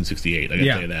shit in 1968. I gotta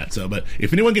tell you that. So, but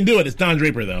if anyone can do it, it's Don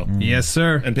Draper though. Yes,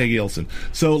 sir. And Peggy Olson.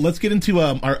 So let's get into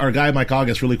our guy Mike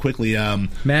August really quickly.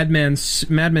 Mad Men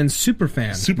super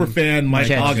fan Mike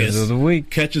Catches August of the week.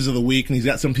 Catches of the week, and he's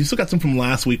still got some from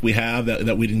last week we have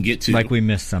that we didn't get to. Like we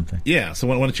missed something. Yeah. So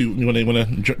why don't you want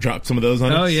to drop some of those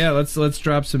on us? Oh yeah, let's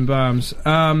drop some bombs.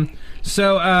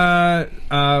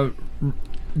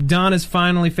 Don is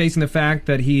finally facing the fact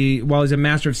that while he's a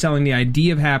master of selling the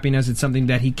idea of happiness, it's something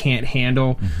that he can't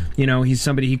handle. You know, he's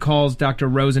somebody, he calls Dr.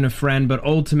 Rosen a friend, but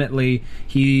ultimately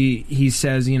he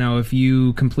says, you know, if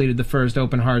you completed the first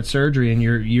open heart surgery and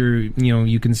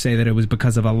you can say that it was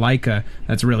because of a Leica,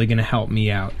 that's really going to help me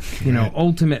out. You know,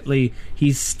 ultimately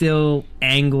he's still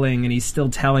angling and he's still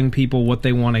telling people what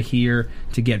they want to hear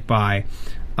to get by.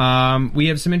 We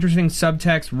have some interesting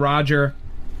subtext. Roger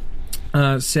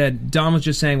said Don was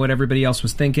just saying what everybody else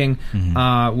was thinking,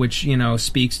 which, you know,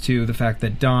 speaks to the fact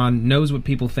that Don knows what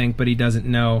people think, but he doesn't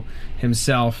know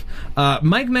himself.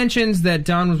 Mike mentions that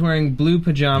Don was wearing blue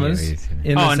pajamas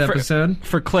in this episode.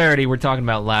 For clarity, we're talking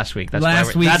about last week.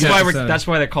 That's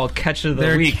why they're called Catch of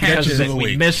the Week. Catches because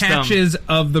we missed catches them.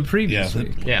 of the previous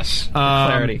week. Yes,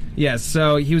 clarity. Yes,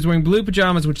 so he was wearing blue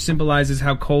pajamas, which symbolizes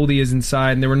how cold he is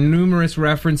inside, and there were numerous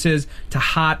references to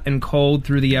hot and cold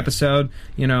through the episode.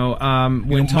 You know,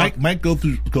 Mike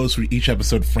goes through each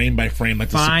episode frame by frame, like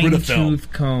the Sapruta film.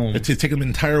 Fine-tooth comb. It's taken him an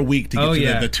entire week to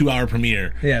get to the 2-hour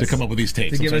premiere to come up with these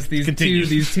tapes. To give us these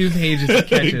two pages of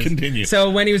catches. Continue. So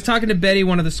when he was talking to Betty,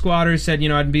 one of the squatters said, you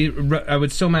know, I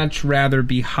would so much rather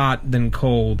be hot than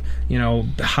cold. You know,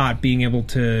 hot being able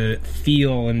to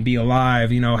feel and be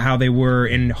alive. You know, how they were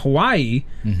in Hawaii,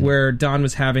 where Don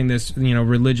was having this, you know,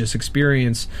 religious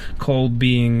experience. Cold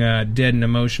being dead and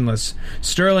emotionless.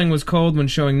 Sterling was cold when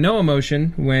showing no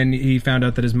emotion when he found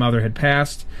out that his mother had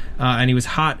passed, and he was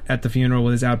hot at the funeral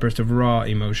with his outburst of raw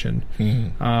emotion.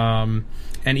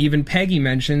 And even Peggy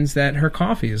mentions that her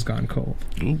coffee has gone cold.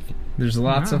 Ooh. There's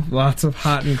lots of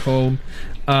hot and cold,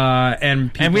 in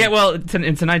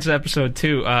tonight's episode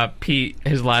too. Pete,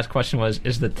 his last question was,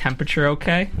 "Is the temperature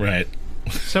okay?" Right.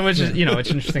 So it's just, it's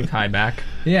an interesting tie back.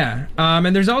 Yeah,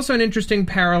 and there's also an interesting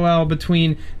parallel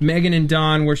between Megan and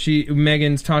Don, where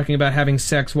Megan's talking about having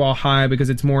sex while high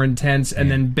because it's more intense, and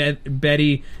then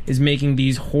Betty is making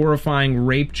these horrifying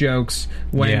rape jokes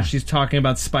when she's talking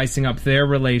about spicing up their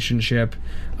relationship.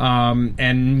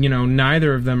 And, you know,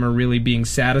 neither of them are really being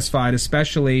satisfied,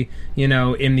 especially, you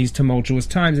know, in these tumultuous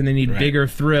times, and they need bigger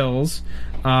thrills.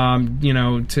 You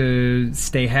know, to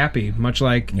stay happy, much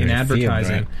like in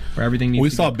advertising, where everything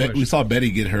needs to be pushed. We saw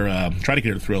Betty get her try to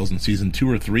get her thrills in season 2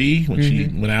 or 3 when she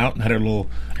went out and had her little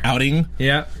outing.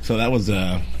 Yeah. So that was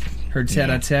her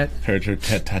tete-a-tete. Her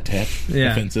tete-a-tete.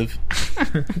 Yeah. Offensive.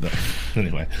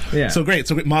 Anyway. Yeah. So great.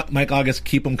 So Mike August,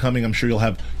 keep them coming. I'm sure you'll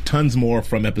have tons more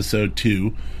from episode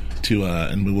 2.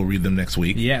 And we will read them next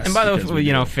week. Yes. And by the way,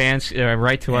 you know, fans,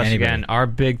 write to us again. Our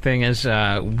big thing is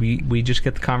we just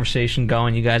get the conversation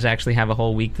going. You guys actually have a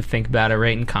whole week to think about it,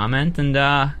 rate and comment, and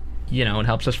you know, it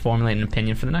helps us formulate an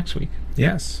opinion for the next week.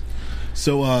 Yes.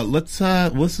 So let's.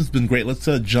 This has been great. Let's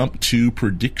jump to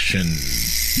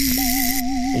predictions.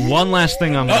 One last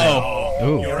thing on that.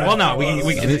 Well, no,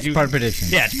 it's part of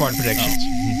predictions. Yeah, it's part of predictions.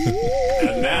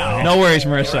 No worries,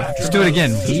 Marissa. Let's do it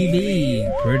again. TV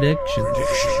predictions.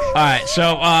 All right,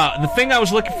 so the thing I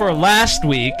was looking for last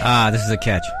week... this is a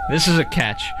catch. This is a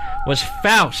catch. Was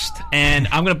Faust, and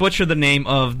I'm going to butcher the name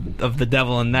of the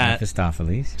devil in that.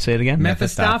 Mephistopheles. Say it again?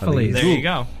 Mephistopheles. There you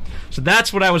go. So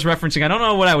that's what I was referencing. I don't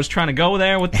know what I was trying to go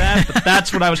there with that, but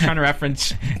that's what I was trying to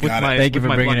reference with my Thank you for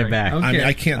bringing it back. Okay.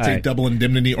 I can't say double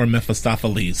indemnity or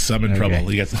Mephistopheles, so I'm in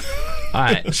trouble. You guys... All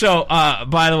right, so,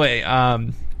 by the way,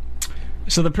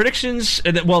 so the predictions...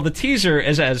 Well, the teaser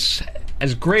is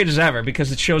as great as ever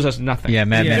because it shows us nothing. Yeah,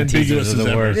 Mad Men teasers are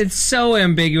the worst. It's so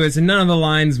ambiguous, and none of the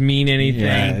lines mean anything.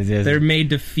 Yeah, they're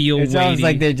made to feel weighty. It sounds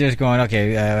like they're just going,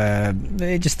 okay,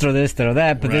 they just throw this, throw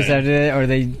that, put this out there, or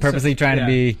they purposely trying to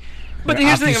be... But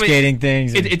here's the thing, obfuscating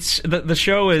things. It's the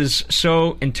show is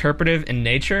so interpretive in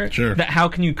nature that how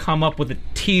can you come up with a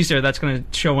teaser that's going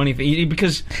to show anything?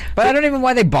 Because I don't even know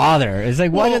why they bother. It's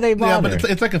like, why do they bother? Yeah, but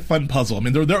it's like a fun puzzle. I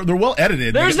mean, they're well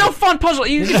edited. There's no fun puzzle.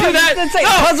 You can do that. That's like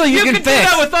a puzzle you can do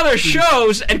that with other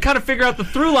shows and kind of figure out the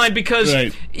through line because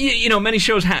you know many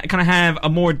shows kind of have a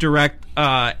more direct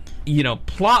plot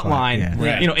line.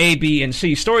 Yeah. You know, A, B, and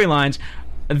C storylines.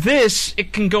 This,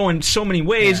 it can go in so many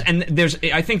ways, and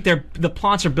I think the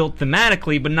plots are built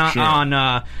thematically, but not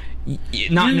on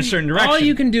not in a certain direction. All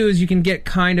you can do is you can get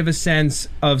kind of a sense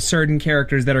of certain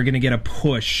characters that are going to get a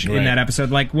push in that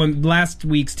episode. Like when last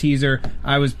week's teaser,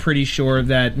 I was pretty sure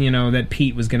that that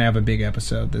Pete was going to have a big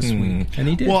episode this week, and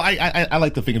he did. Well, I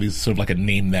like to think of these sort of like a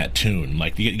name that tune.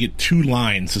 Like you get 2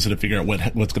 lines to sort of figure out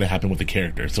what's going to happen with the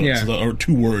character. So or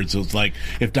 2 words. So it's like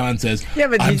if Don says,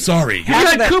 "I'm sorry," you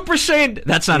had Cooper saying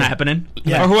that's not happening,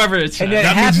 or whoever it's. And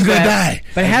that means he's gonna die.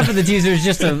 But half of the teaser is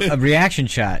just a reaction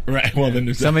shot. Right. Well, then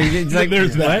there's somebody like,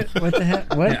 there's that. What the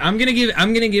heck? What? Yeah, I'm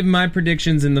gonna give my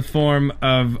predictions in the form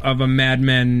of a Mad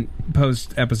Men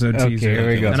post episode teaser. Here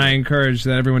we go. And I encourage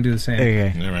that everyone do the same.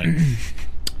 Okay. All right.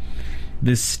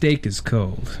 This steak is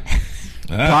cold.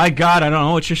 By God, I don't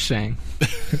know what you're saying.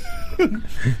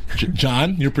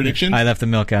 John, your prediction? I left the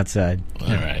milk outside. All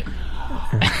right.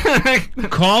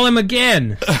 Call him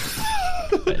again.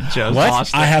 Joe's What?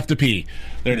 lost it. I have to pee.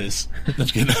 There it is.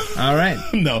 That's good. All right.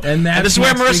 No. And This is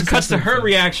where Marissa cuts to her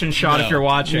reaction shot No. if you're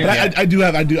watching. But I do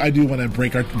want to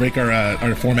break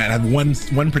our format. I have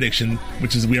one prediction,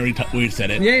 which is we already said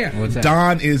it. Yeah. What's that?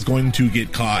 Don is going to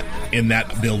get caught in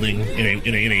that building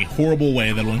in a horrible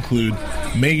way that will include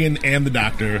Megan and the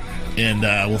doctor, and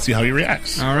we'll see how he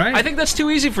reacts. All right. I think that's too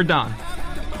easy for Don.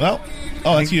 Well,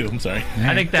 that's you. I'm sorry.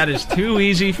 I think that is too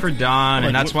easy for Don,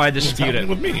 and that's why I dispute it.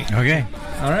 With me. Okay.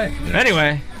 All right.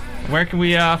 Anyway, where can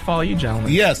we follow you,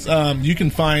 gentlemen? Yes, you can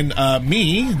find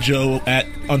me, Joe,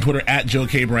 on Twitter at Joe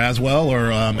K. Braswell,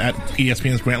 or at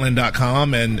ESPN's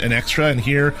Grantland.com and Extra, and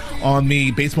here on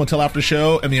the Bates Motel After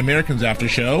Show and the Americans After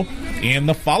Show and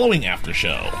the following After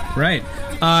Show. Right.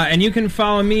 And you can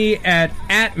follow me at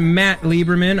Matt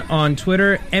Lieberman on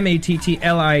Twitter,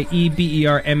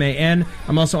 MattLieberman.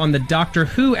 I'm also on the Doctor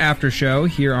Who After Show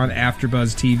here on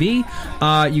AfterBuzz TV.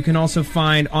 You can also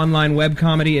find online web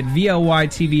comedy at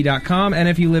VLYTV.com. And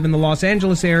if you live in the Los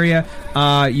Angeles area,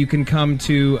 you can come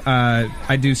to,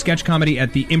 I do sketch comedy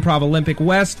at the Improv Olympic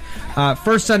West,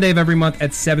 first Sunday of every month at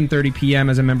 7:30 p.m.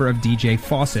 as a member of DJ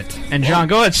Fawcett. And John,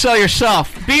 go ahead, sell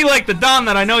yourself. Be like the Don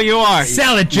that I know you are.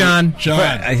 Sell it, John.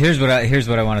 Here's what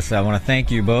I want to say. I want to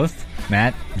thank you both,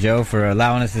 Matt, Joe, for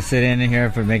allowing us to sit in here,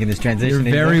 for making this transition.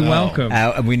 You're very welcome.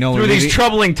 We know Through these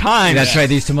troubling times. That's right,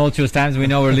 these tumultuous times. We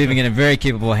know we're leaving it in very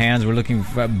capable hands. We're looking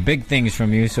for big things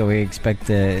from you, so we expect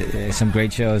some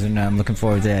great shows, and I'm looking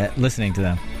forward to listening to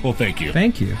them. Well, thank you.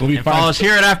 Thank you. We'll be And follow us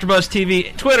here at AfterBuzz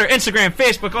TV, Twitter, Instagram,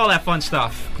 Facebook, all that fun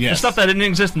stuff. Yes. The stuff that didn't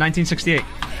exist in 1968.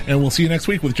 And we'll see you next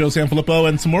week with Joe Sanfilippo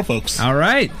and some more folks. All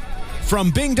right.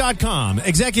 From Bing.com,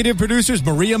 executive producers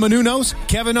Maria Menounos,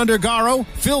 Kevin Undergaro,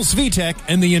 Phil Svitek,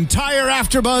 and the entire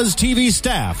AfterBuzz TV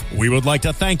staff, we would like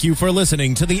to thank you for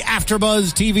listening to the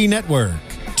AfterBuzz TV network.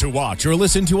 To watch or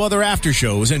listen to other after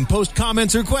shows and post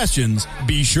comments or questions,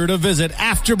 be sure to visit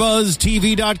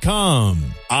AfterBuzzTV.com.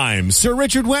 I'm Sir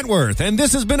Richard Wentworth, and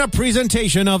this has been a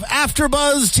presentation of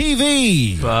AfterBuzz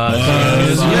TV.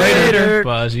 Buzz you later.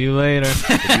 Buzz you later.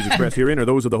 The views expressed herein are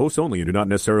those of the hosts only and do not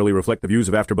necessarily reflect the views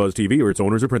of AfterBuzz TV or its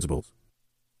owners or principals.